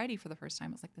Hip Sobriety for the first time,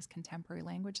 it was like this contemporary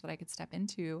language that I could step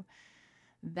into,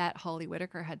 that Holly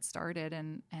Whitaker had started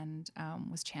and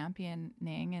was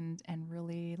championing, and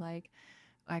really, like,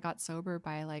 I got sober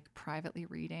by like privately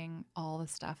reading all the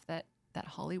stuff that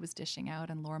Holly was dishing out,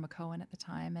 and Laura McCohen at the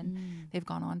time, and they've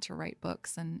gone on to write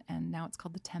books, and now it's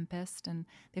called The Tempest, and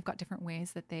they've got different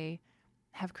ways that they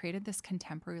have created this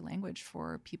contemporary language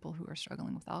for people who are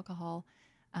struggling with alcohol.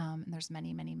 And there's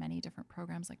many, many, many different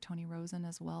programs, like Tony Rosen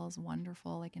as well, is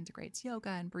wonderful, like integrates yoga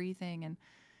and breathing. And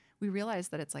we realize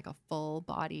that it's like a full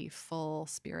body, full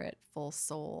spirit, full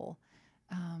soul,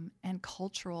 and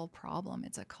cultural problem.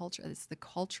 It's the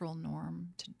cultural norm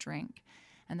to drink.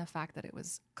 And the fact that it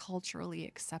was culturally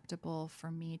acceptable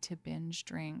for me to binge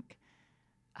drink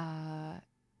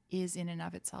is in and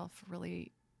of itself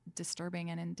really disturbing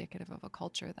and indicative of a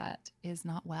culture that is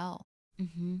not well.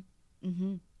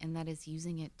 And that is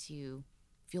using it to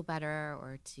feel better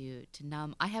or to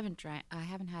numb. I haven't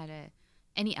had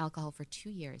any alcohol for 2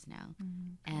 years now.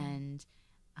 And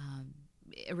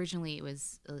originally it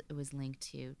was linked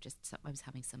to just I was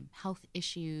having some health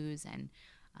issues, and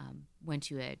went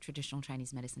to a traditional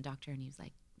Chinese medicine doctor, and he was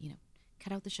like,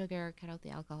 cut out the sugar, cut out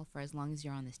the alcohol for as long as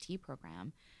you're on this tea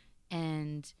program.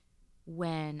 And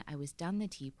when I was done the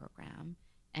tea program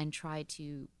and tried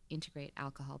to integrate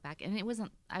alcohol back, and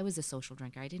I was a social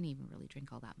drinker. I didn't even really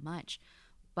drink all that much,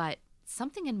 but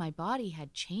something in my body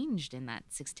had changed in that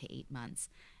 6 to 8 months.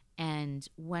 And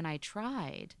when I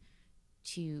tried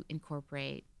to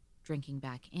incorporate drinking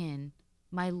back in,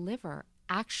 my liver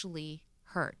actually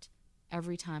hurt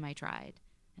every time I tried.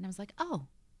 And I was like, oh,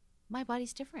 my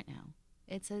body's different now.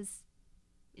 It says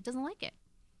it doesn't like it,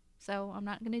 so I'm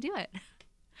not going to do it.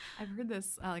 I've heard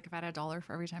this, like, if I had $1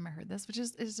 for every time I heard this, which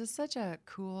is just such a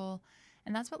cool,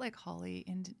 and that's what, like, Holly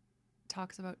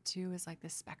talks about too, is like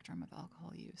this spectrum of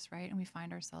alcohol use, right? And we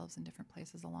find ourselves in different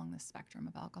places along this spectrum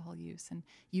of alcohol use. And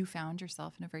you found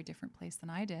yourself in a very different place than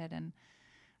I did. And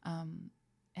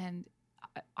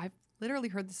I've literally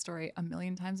heard the story a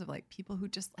million times of like people who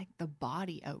just, like, the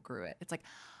body outgrew it. It's like,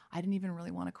 I didn't even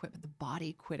really want to quit, but the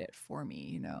body quit it for me,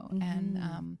 you know?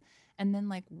 And then,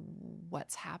 like,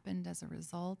 what's happened as a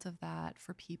result of that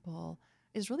for people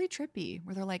is really trippy,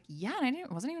 where they're like, yeah, and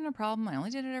it wasn't even a problem. I only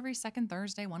did it every second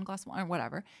Thursday, one glass of wine or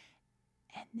whatever.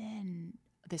 And then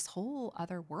this whole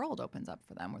other world opens up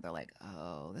for them, where they're like,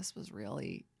 oh, this was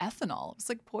really ethanol. It's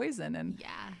like poison. And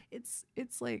Yeah.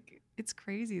 it's like, it's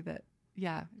crazy that,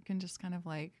 yeah, it can just kind of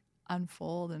like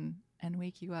unfold and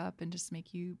wake you up and just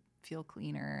make you feel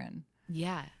cleaner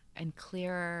and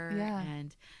clearer. Yeah.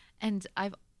 And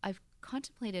I've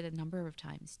contemplated a number of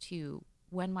times too,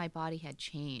 when my body had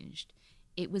changed.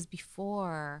 It was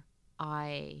before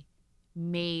I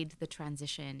made the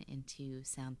transition into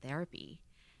sound therapy.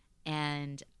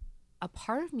 And a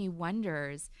part of me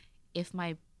wonders if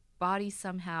my body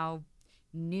somehow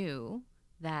knew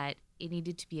that it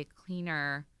needed to be a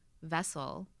cleaner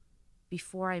vessel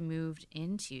before I moved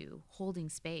into holding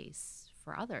space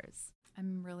for others.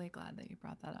 I'm really glad that you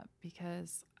brought that up,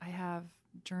 because I have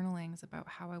journalings about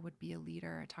how I would be a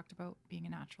leader. I talked about being a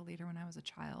natural leader when I was a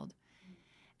child.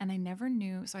 And I never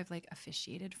knew. So I've, like,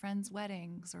 officiated friends'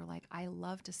 weddings, or, like, I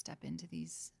love to step into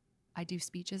these. I do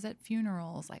speeches at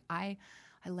funerals. Like, I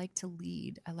like to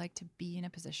lead. I like to be in a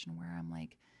position where I'm,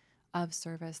 like, of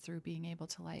service through being able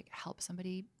to, like, help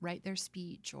somebody write their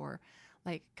speech, or,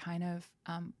 like, kind of.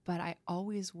 But I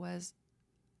always was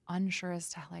unsure as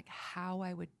to, like, how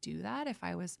I would do that if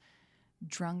I was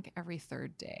drunk every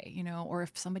third day, you know, or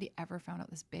if somebody ever found out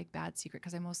this big bad secret,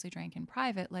 because I mostly drank in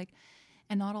private, like,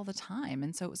 and not all the time.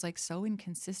 And so it was, like, so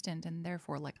inconsistent, and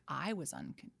therefore, like, I was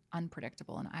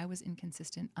unpredictable, and I was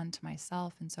inconsistent unto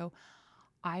myself. And so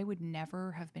I would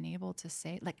never have been able to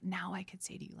say, like, now I could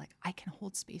say to you, like, I can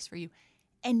hold space for you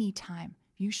anytime.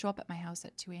 If you show up at my house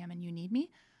at 2 a.m. and you need me,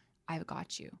 I've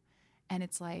got you. And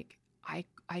it's like, I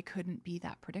couldn't be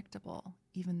that predictable,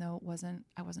 even though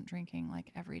I wasn't drinking,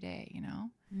 like, every day, you know?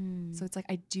 So it's like,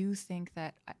 I do think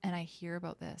that, and I hear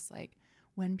about this, like,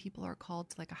 when people are called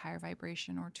to, like, a higher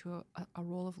vibration, or to a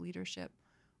role of leadership,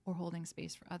 or holding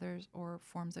space for others, or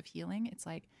forms of healing, it's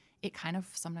like, it kind of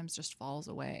sometimes just falls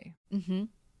away. And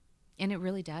it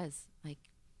really does. Like,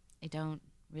 I don't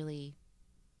really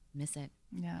miss it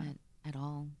at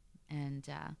all. And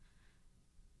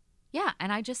Yeah,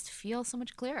 and I just feel so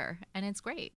much clearer, and it's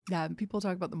great. Yeah, and people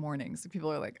talk about the mornings.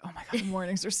 People are like, "Oh my god, the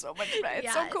mornings are so much fun.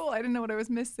 It's so Yes. cool. I didn't know what I was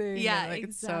missing." Yeah, And, like,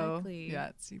 exactly.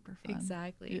 it's super fun.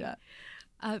 Exactly. Yeah.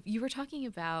 You were talking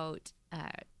about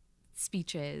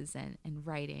speeches and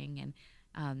writing,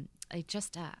 and I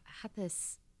just had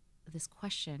this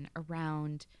question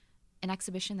around an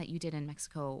exhibition that you did in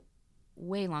Mexico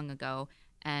way long ago.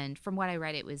 And from what I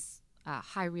read, it was a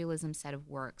high realism set of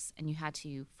works, and you had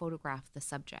to photograph the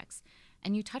subjects.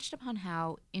 And you touched upon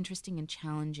how interesting and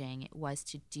challenging it was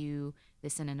to do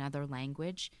this in another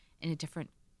language, in a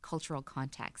different cultural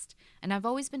context. And I've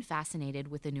always been fascinated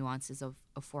with the nuances of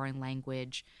a foreign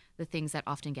language, the things that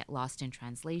often get lost in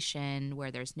translation, where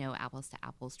there's no apples to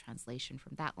apples translation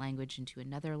from that language into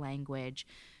another language.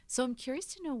 So I'm curious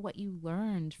to know what you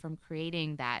learned from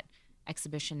creating that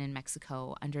exhibition in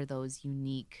Mexico under those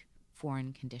unique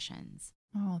foreign conditions.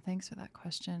 Oh, thanks for that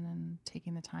question and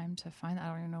taking the time to find that. I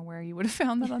don't even know where you would have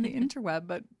found that on the interweb,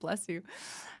 but bless you.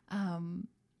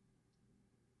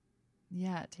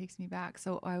 Yeah, it takes me back.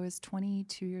 So I was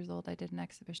 22 years old. I did an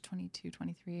exhibition, 22,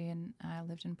 23, and I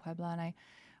lived in Puebla. And I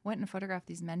went and photographed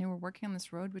these men who were working on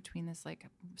this road between this like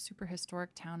super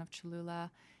historic town of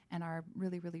Cholula and our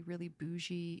really, really, really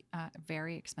bougie,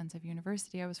 very expensive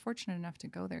university. I was fortunate enough to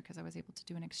go there because I was able to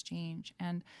do an exchange.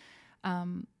 And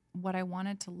what I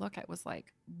wanted to look at was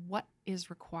like, what is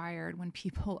required when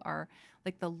people are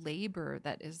like the labor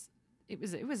that is. It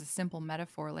was a simple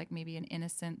metaphor, like maybe an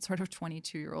innocent sort of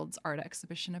 22-year-old's art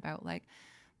exhibition about like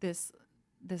this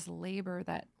labor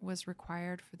that was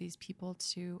required for these people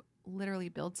to literally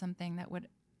build something that would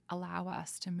allow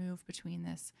us to move between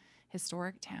this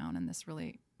historic town and this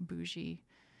really bougie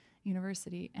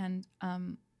university. And I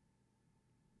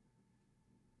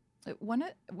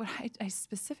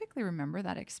specifically remember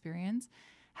that experience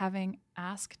having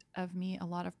asked of me a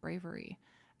lot of bravery.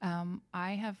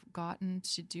 I have gotten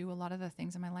to do a lot of the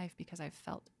things in my life because I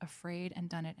felt afraid and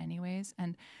done it anyways.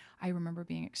 And I remember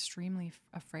being extremely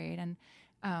afraid. And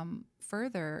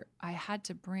further, I had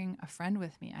to bring a friend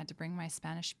with me. I had to bring my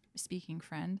Spanish-speaking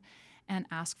friend and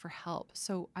ask for help.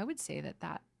 So I would say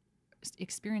that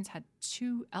experience had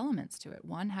two elements to it.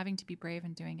 One, having to be brave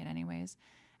and doing it anyways,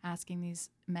 asking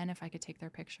these men if I could take their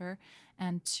picture.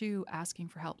 And two, asking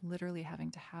for help, literally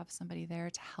having to have somebody there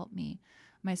to help me.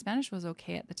 My Spanish was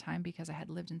okay at the time because I had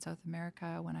lived in South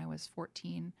America when I was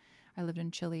 14. I lived in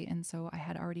Chile, and so I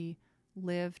had already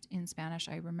lived in Spanish.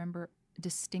 I remember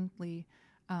distinctly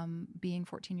being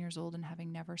 14 years old and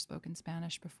having never spoken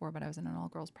Spanish before, but I was in an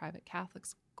all-girls private Catholic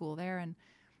school there, and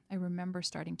I remember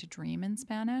starting to dream in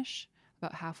Spanish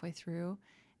about halfway through,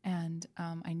 and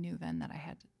I knew then that I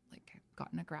had like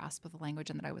gotten a grasp of the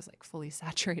language and that I was like fully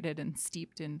saturated and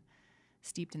steeped in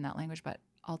that language. But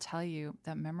I'll tell you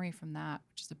that memory from that,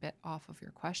 which is a bit off of your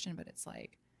question, but it's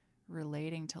like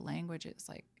relating to language. It's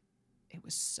like, it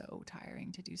was so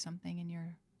tiring to do something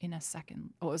in a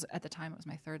second. Oh, at the time it was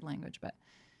my third language, but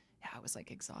yeah, it was like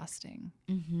exhausting.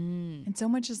 Mm-hmm. And so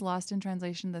much is lost in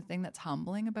translation. The thing that's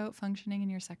humbling about functioning in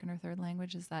your second or third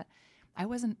language is that I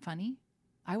wasn't funny.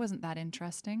 I wasn't that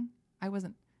interesting. I was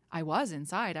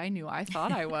inside. I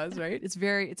thought I was, right? It's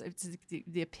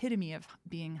the epitome of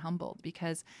being humbled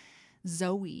because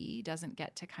Zoe doesn't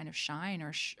get to kind of shine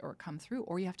or come through,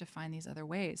 or you have to find these other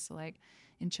ways. So like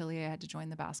in Chile, I had to join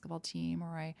the basketball team,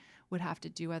 or I would have to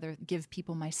give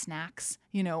people my snacks,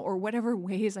 or whatever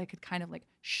ways I could kind of like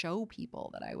show people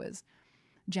that I was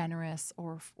generous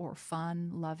or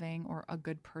fun, loving, or a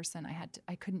good person.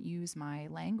 I couldn't use my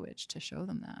language to show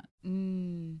them that.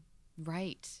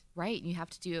 Right. You have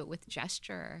to do it with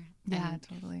gesture. Yeah,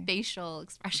 totally. Facial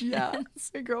expressions. Yeah.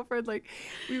 My girlfriend, like,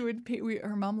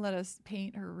 her mom let us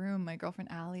paint her room. My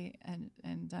girlfriend Allie, and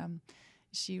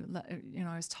she,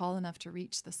 I was tall enough to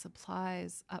reach the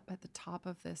supplies up at the top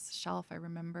of this shelf. I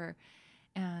remember,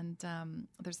 and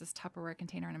there's this Tupperware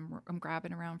container, and I'm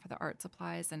grabbing around for the art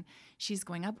supplies, and she's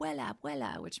going abuela,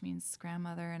 abuela, which means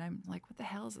grandmother, and I'm like, what the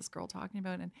hell is this girl talking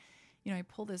about? And I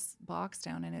pull this box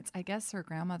down, and I guess her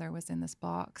grandmother was in this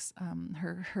box,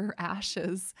 her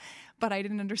ashes, but I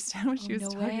didn't understand what she was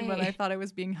talking about. I thought I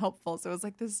was being helpful. So it was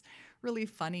like this really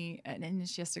funny, and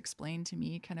she has to explain to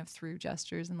me kind of through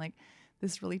gestures and like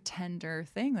this really tender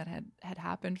thing that had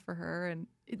happened for her. And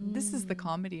this is the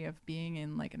comedy of being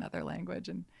in like another language.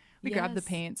 And we grab the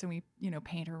paints and we,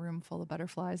 paint her room full of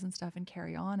butterflies and stuff and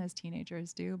carry on as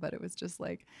teenagers do. But it was just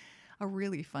like a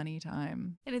really funny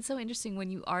time. And it's so interesting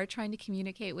when you are trying to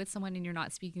communicate with someone and you're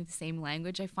not speaking the same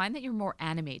language. I find that you're more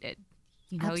animated.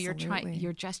 Absolutely.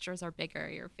 Your gestures are bigger,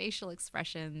 your facial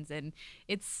expressions, and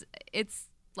it's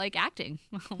like acting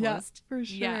almost. Yeah, for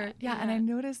sure. Yeah. And I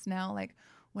notice now, like,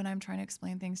 when I'm trying to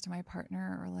explain things to my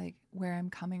partner or like where I'm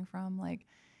coming from, like,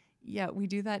 yeah, we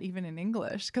do that even in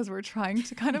English because we're trying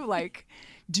to kind of like,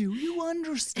 do you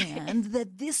understand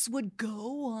that this would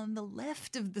go on the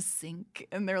left of the sink?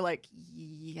 And they're like,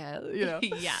 yeah,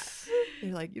 Yeah.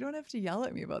 They're like, you don't have to yell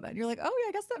at me about that. And you're like, oh yeah,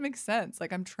 I guess that makes sense.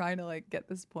 Like I'm trying to like get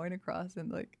this point across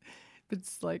and like,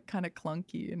 it's like kind of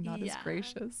clunky and not as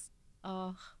gracious.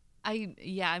 Oh,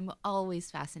 I'm always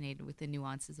fascinated with the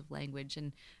nuances of language.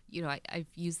 And, I've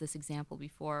used this example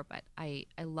before, but I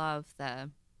love the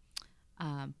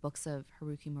books of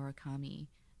Haruki Murakami,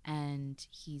 and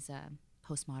he's a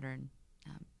postmodern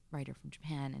writer from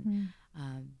Japan,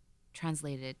 and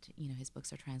translated, his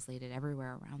books are translated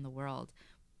everywhere around the world.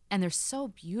 And they're so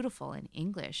beautiful in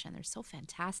English, and they're so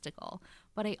fantastical.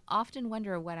 But I often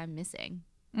wonder what I'm missing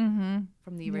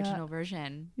from the original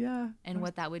version, and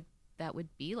what that would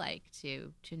be like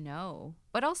to know.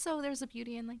 But also, there's a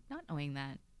beauty in like not knowing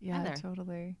that. Yeah, either.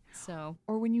 Totally. So,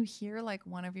 or when you hear like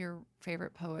one of your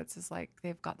favorite poets is like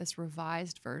they've got this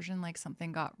revised version, like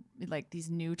something got like these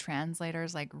new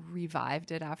translators like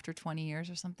revived it after 20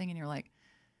 years or something, and you're like,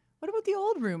 what about the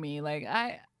old Rumi? Like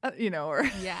or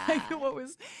like, what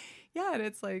was, and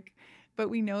it's like, but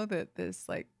we know that this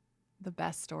like the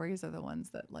best stories are the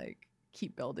ones that like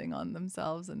keep building on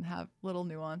themselves and have little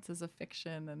nuances of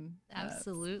fiction, and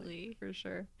absolutely, like, for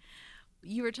sure.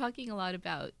 You were talking a lot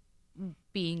about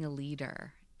being a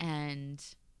leader, and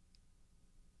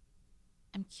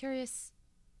I'm curious,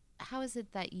 how is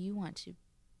it that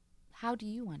how do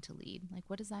you want to lead? Like,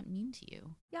 what does that mean to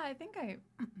you? Yeah, I think I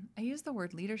use the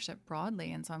word leadership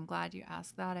broadly, and so I'm glad you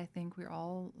asked that. I think we're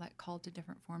all like called to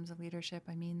different forms of leadership.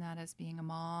 I mean that as being a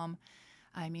mom.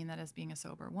 I mean that as being a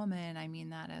sober woman. I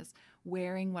mean that as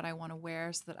wearing what I want to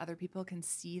wear so that other people can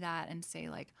see that and say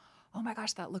like, oh my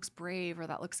gosh, that looks brave, or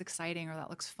that looks exciting, or that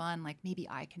looks fun. Like maybe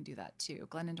I can do that too.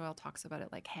 Glennon Doyle talks about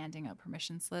it like handing out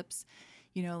permission slips.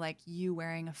 Like you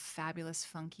wearing a fabulous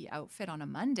funky outfit on a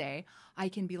Monday, I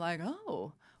can be like,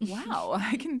 oh, wow,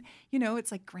 I can,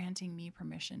 it's like granting me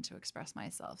permission to express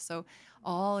myself. So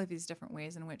all of these different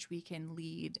ways in which we can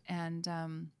lead. And,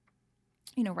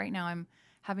 right now I'm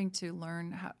having to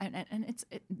learn how, and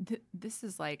this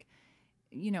is like,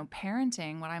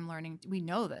 parenting, what I'm learning, we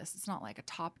know this. It's not like a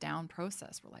top-down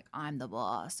process. We're like, I'm the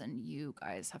boss and you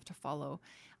guys have to follow.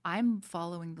 I'm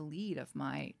following the lead of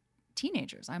my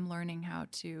teenagers. I'm learning how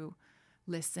to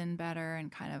listen better and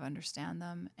kind of understand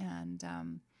them, and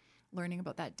learning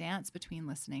about that dance between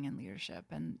listening and leadership.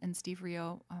 And Steve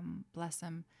Rio, bless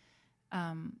him,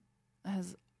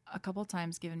 has a couple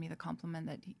times given me the compliment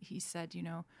that he said,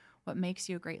 what makes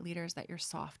you a great leader is that you're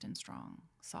soft and strong,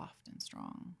 soft and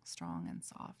strong, strong and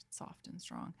soft, soft and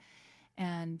strong.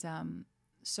 And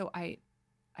so I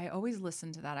always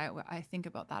listen to that. I think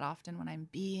about that often when I'm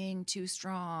being too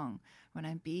strong, when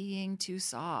I'm being too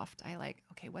soft. I like,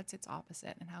 okay, what's its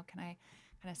opposite? And how can I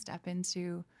kind of step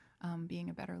into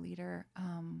being a better leader?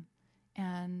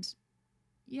 And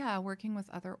yeah, working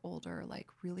with other older, like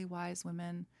really wise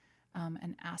women,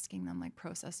 and asking them like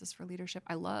processes for leadership.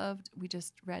 We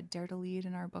just read Dare to Lead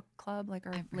in our book club, like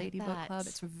our lady book club.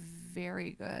 It's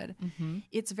very good. Mm-hmm.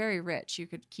 It's very rich. You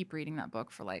could keep reading that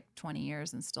book for like 20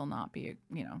 years and still not be,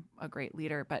 a great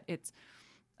leader, but it's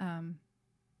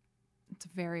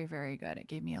very, very good. It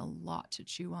gave me a lot to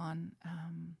chew on.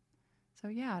 So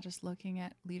yeah, just looking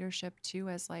at leadership too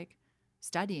as like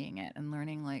studying it and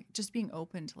learning, like just being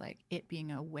open to like it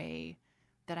being a way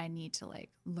that I need to like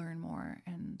learn more.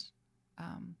 And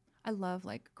I love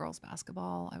like girls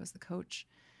basketball. I was the coach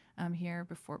here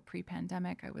before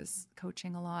pre-pandemic. I was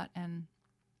coaching a lot, and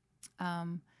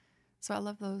so I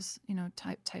love those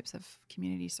types of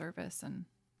community service and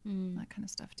that kind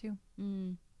of stuff too.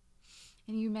 And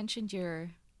you mentioned your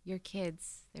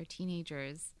kids, they're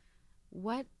teenagers.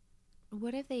 What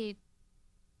have they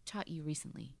taught you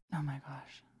recently? Oh my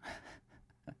gosh.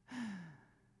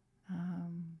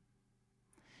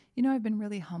 I've been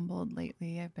really humbled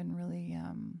lately. I've been really,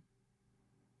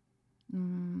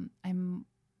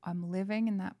 I'm living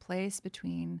in that place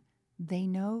between they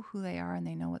know who they are and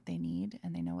they know what they need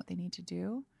and they know what they need to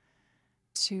do,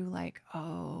 to like,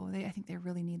 I think they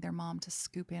really need their mom to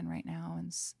scoop in right now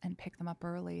and pick them up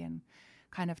early and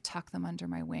kind of tuck them under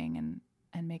my wing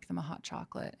and make them a hot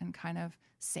chocolate and kind of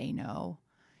say no,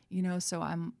 so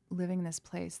I'm living in this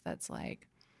place that's like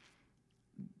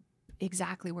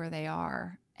exactly where they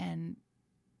are, and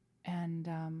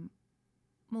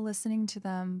listening to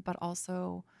them, but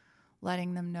also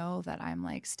letting them know that I'm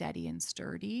like steady and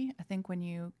sturdy. I think when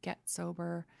you get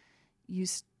sober,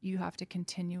 you have to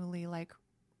continually like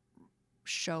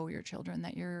show your children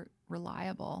that you're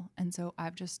reliable. And so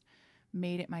I've just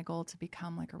made it my goal to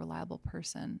become like a reliable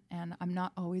person. And I'm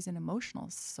not always in emotional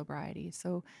sobriety.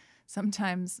 So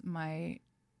sometimes my,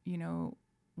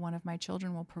 one of my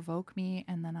children will provoke me,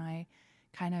 and then I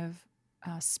kind of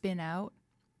spin out,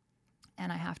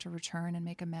 and I have to return and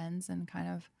make amends and kind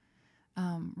of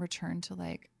return to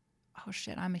like, oh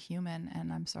shit, I'm a human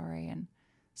and I'm sorry. And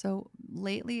so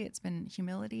lately it's been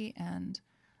humility and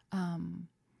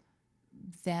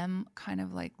them kind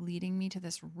of like leading me to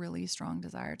this really strong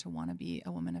desire to want to be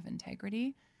a woman of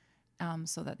integrity,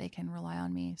 so that they can rely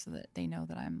on me, so that they know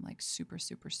that I'm like super,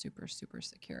 super, super, super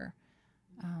secure.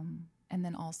 And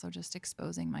then also just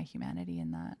exposing my humanity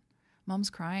in that. Mom's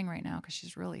crying right now because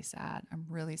she's really sad. I'm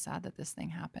really sad that this thing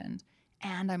happened.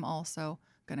 And I'm also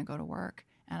going to go to work.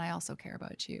 And I also care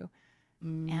about you.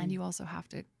 And you also have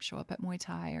to show up at Muay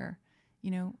Thai, or,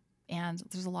 and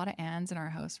there's a lot of ands in our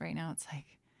house right now. It's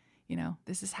like,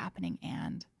 this is happening,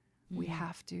 and we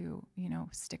have to,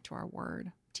 stick to our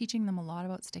word. Teaching them a lot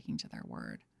about sticking to their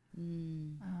word.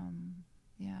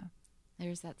 Yeah.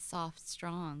 There's that soft,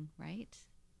 strong, right?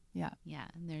 Yeah. Yeah.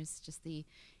 And there's just the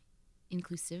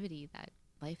inclusivity that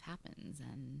life happens,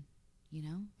 and,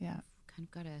 Yeah. kind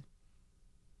of got to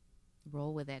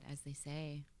roll with it, as they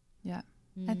say. Yeah.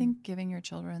 I think giving your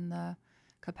children the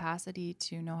capacity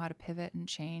to know how to pivot and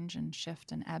change and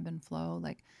shift and ebb and flow,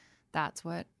 like that's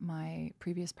what my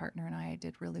previous partner and I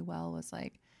did really well, was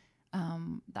like,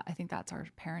 I think that's our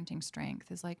parenting strength,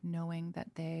 is like knowing that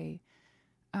they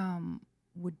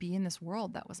would be in this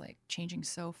world that was like changing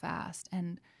so fast.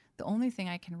 And the only thing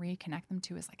I can reconnect them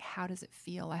to is like, how does it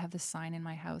feel? I have this sign in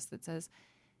my house that says,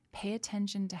 pay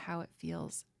attention to how it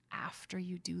feels after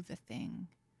you do the thing.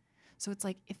 So it's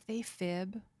like, if they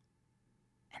fib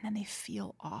and then they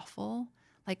feel awful,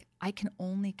 like I can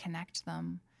only connect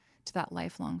them to that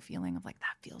lifelong feeling of like,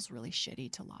 that feels really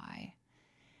shitty to lie.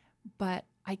 But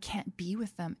I can't be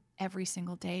with them every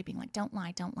single day being like, don't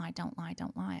lie, don't lie, don't lie,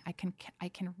 don't lie. I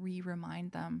can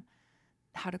remind them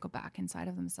how to go back inside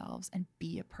of themselves and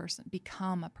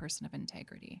become a person of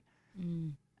integrity.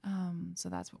 So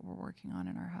that's what we're working on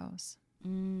in our house.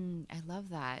 I love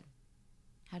that.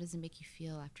 How does it make you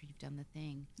feel after you've done the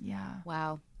thing? Yeah.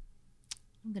 Wow.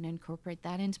 I'm going to incorporate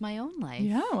that into my own life.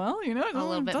 Yeah, well, a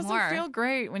little bit doesn't more. feel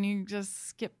great when you just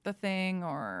skip the thing,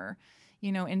 or,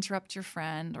 interrupt your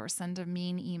friend, or send a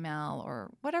mean email, or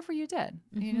whatever you did.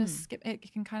 You just skip it.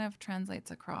 It can kind of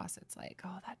translates across. It's like,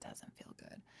 oh, that doesn't feel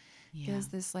good. Yeah. There's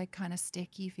this like kind of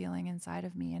sticky feeling inside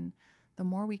of me. And the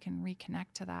more we can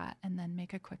reconnect to that and then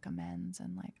make a quick amends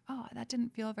and like, oh, that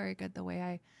didn't feel very good the way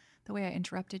I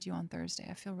interrupted you on Thursday.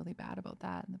 I feel really bad about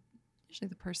that. And usually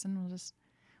the person will just,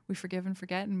 we forgive and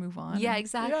forget and move on. Yeah, and,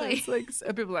 exactly. Yeah, it's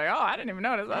like people are like, oh, I didn't even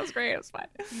notice. That was great. It was fine.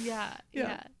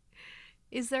 Yeah.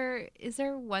 Is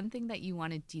there one thing that you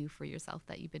want to do for yourself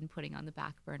that you've been putting on the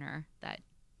back burner that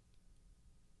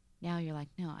now you're like,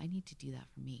 no, I need to do that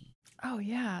for me? Oh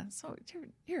yeah. So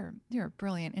you're a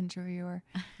brilliant interviewer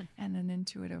and an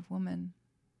intuitive woman.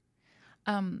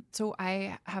 So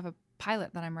I have a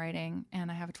pilot that I'm writing, and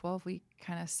I have a 12-week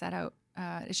kind of set out.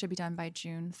 It should be done by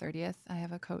June 30th. I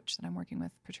have a coach that I'm working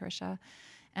with, Patricia.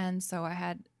 And so I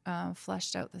had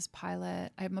fleshed out this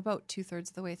pilot. I'm about 2/3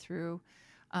 of the way through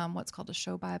what's called a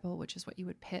show Bible, which is what you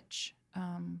would pitch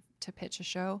to pitch a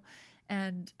show.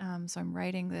 And so I'm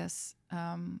writing this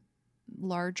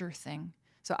larger thing.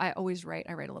 So I always write.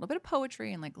 I write a little bit of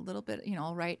poetry and like a little bit,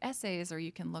 I'll write essays, or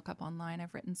you can look up online.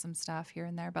 I've written some stuff here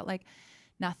and there, but like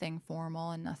nothing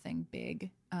formal and nothing big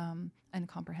and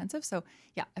comprehensive. So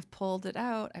yeah, I've pulled it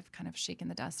out. I've kind of shaken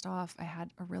the dust off. I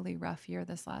had a really rough year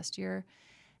this last year,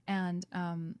 and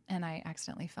I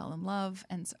accidentally fell in love,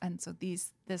 and so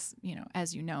this,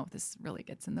 as you know, this really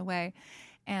gets in the way,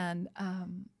 and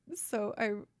so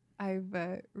I've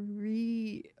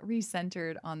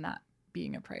recentered on that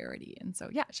being a priority. And so,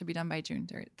 yeah, it should be done by June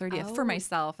 30th for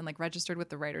myself, and like registered with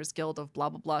the Writers Guild of blah,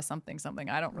 blah, blah, something.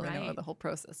 I don't really know the whole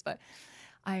process, but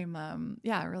I'm,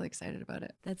 really excited about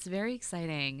it. That's very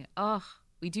exciting. Oh,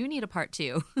 we do need a part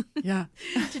 2. Yeah.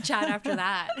 to chat after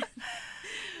that.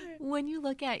 When you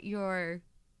look at your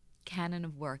canon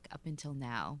of work up until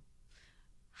now,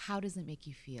 how does it make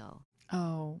you feel?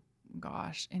 Oh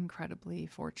gosh, incredibly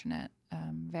fortunate.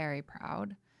 Very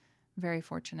proud. Very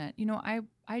fortunate.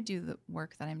 I do the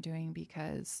work that I'm doing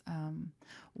because,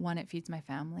 one, it feeds my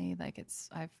family. Like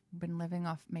I've been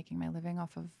making my living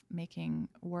off of making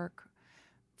work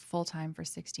full time for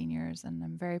 16 years. And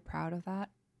I'm very proud of that.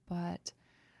 But,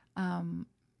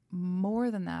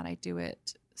 more than that, I do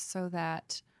it so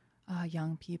that,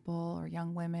 young people or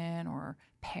young women or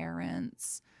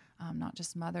parents, not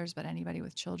just mothers, but anybody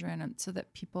with children, and so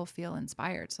that people feel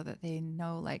inspired, so that they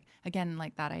know, like, again,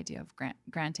 like that idea of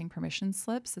granting permission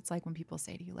slips. It's like when people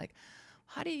say to you, like,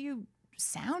 how do you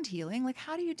sound healing? Like,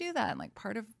 how do you do that? And like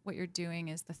part of what you're doing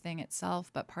is the thing itself,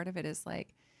 but part of it is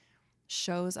like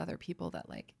shows other people that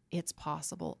like it's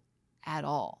possible at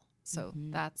all. So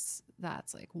that's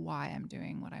like why I'm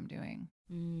doing what I'm doing.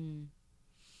 Mm.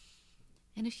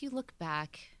 And if you look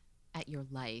back at your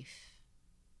life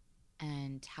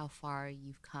and how far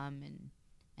you've come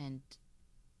and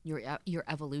your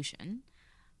evolution,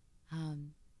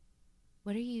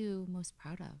 what are you most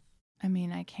proud of? I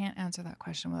mean, I can't answer that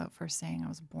question without first saying I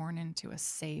was born into a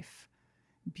safe,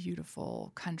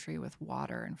 beautiful country with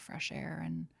water and fresh air,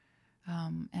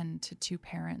 and to two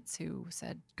parents who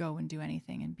said go and do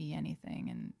anything and be anything,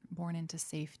 and born into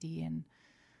safety. And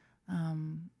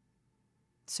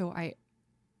so I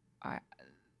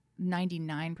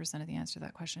 99% of the answer to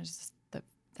that question is just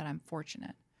that I'm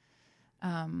fortunate.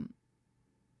 I'm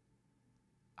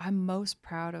most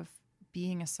proud of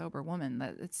being a sober woman.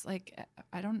 That it's like,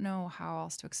 I don't know how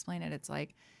else to explain it. It's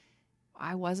like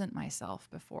I wasn't myself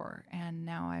before, and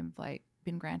now I've like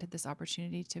been granted this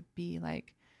opportunity to be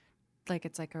like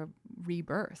it's like a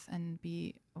rebirth and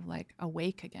be like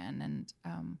awake again, and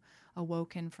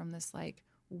awoken from this like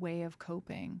way of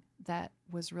coping that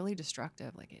was really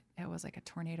destructive. Like it was like a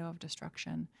tornado of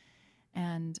destruction.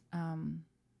 And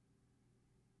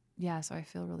so I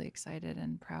feel really excited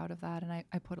and proud of that. And I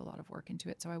put a lot of work into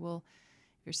it. So I will,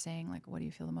 if you're saying like, what do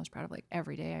you feel the most proud of? Like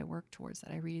every day I work towards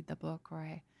that. I read the book, or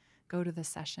I go to the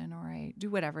session, or I do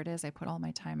whatever it is. I put all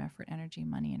my time, effort, energy,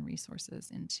 money, and resources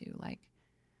into like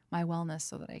my wellness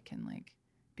so that I can like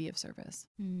be of service.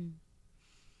 Mm.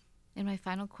 And my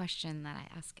final question that I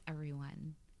ask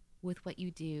everyone, with what you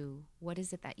do, what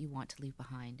is it that you want to leave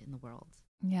behind in the world?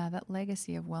 Yeah, that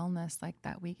legacy of wellness, like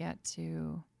that we get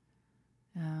to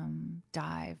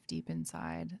dive deep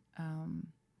inside,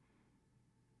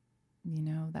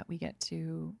 that we get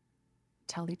to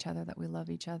tell each other that we love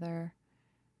each other,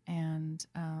 and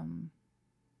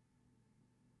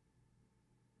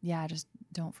just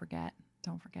don't forget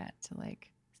to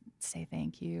like say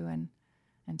thank you and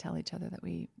tell each other that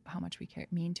how much we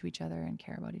mean to each other and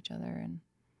care about each other. And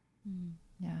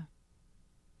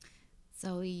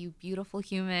Zoe, you beautiful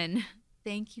human,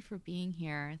 thank you for being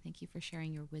here. Thank you for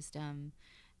sharing your wisdom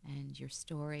and your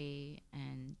story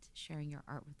and sharing your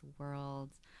art with the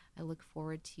world. I look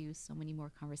forward to so many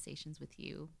more conversations with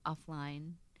you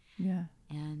offline. Yeah.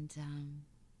 And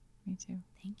me too.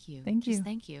 Thank you. Thank you. Just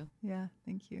thank you. Yeah,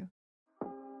 thank you.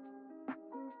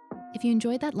 If you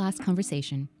enjoyed that last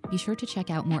conversation, be sure to check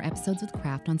out more episodes of The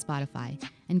Craft on Spotify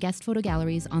and guest photo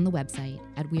galleries on the website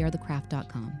at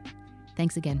wearethecraft.com.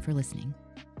 Thanks again for listening.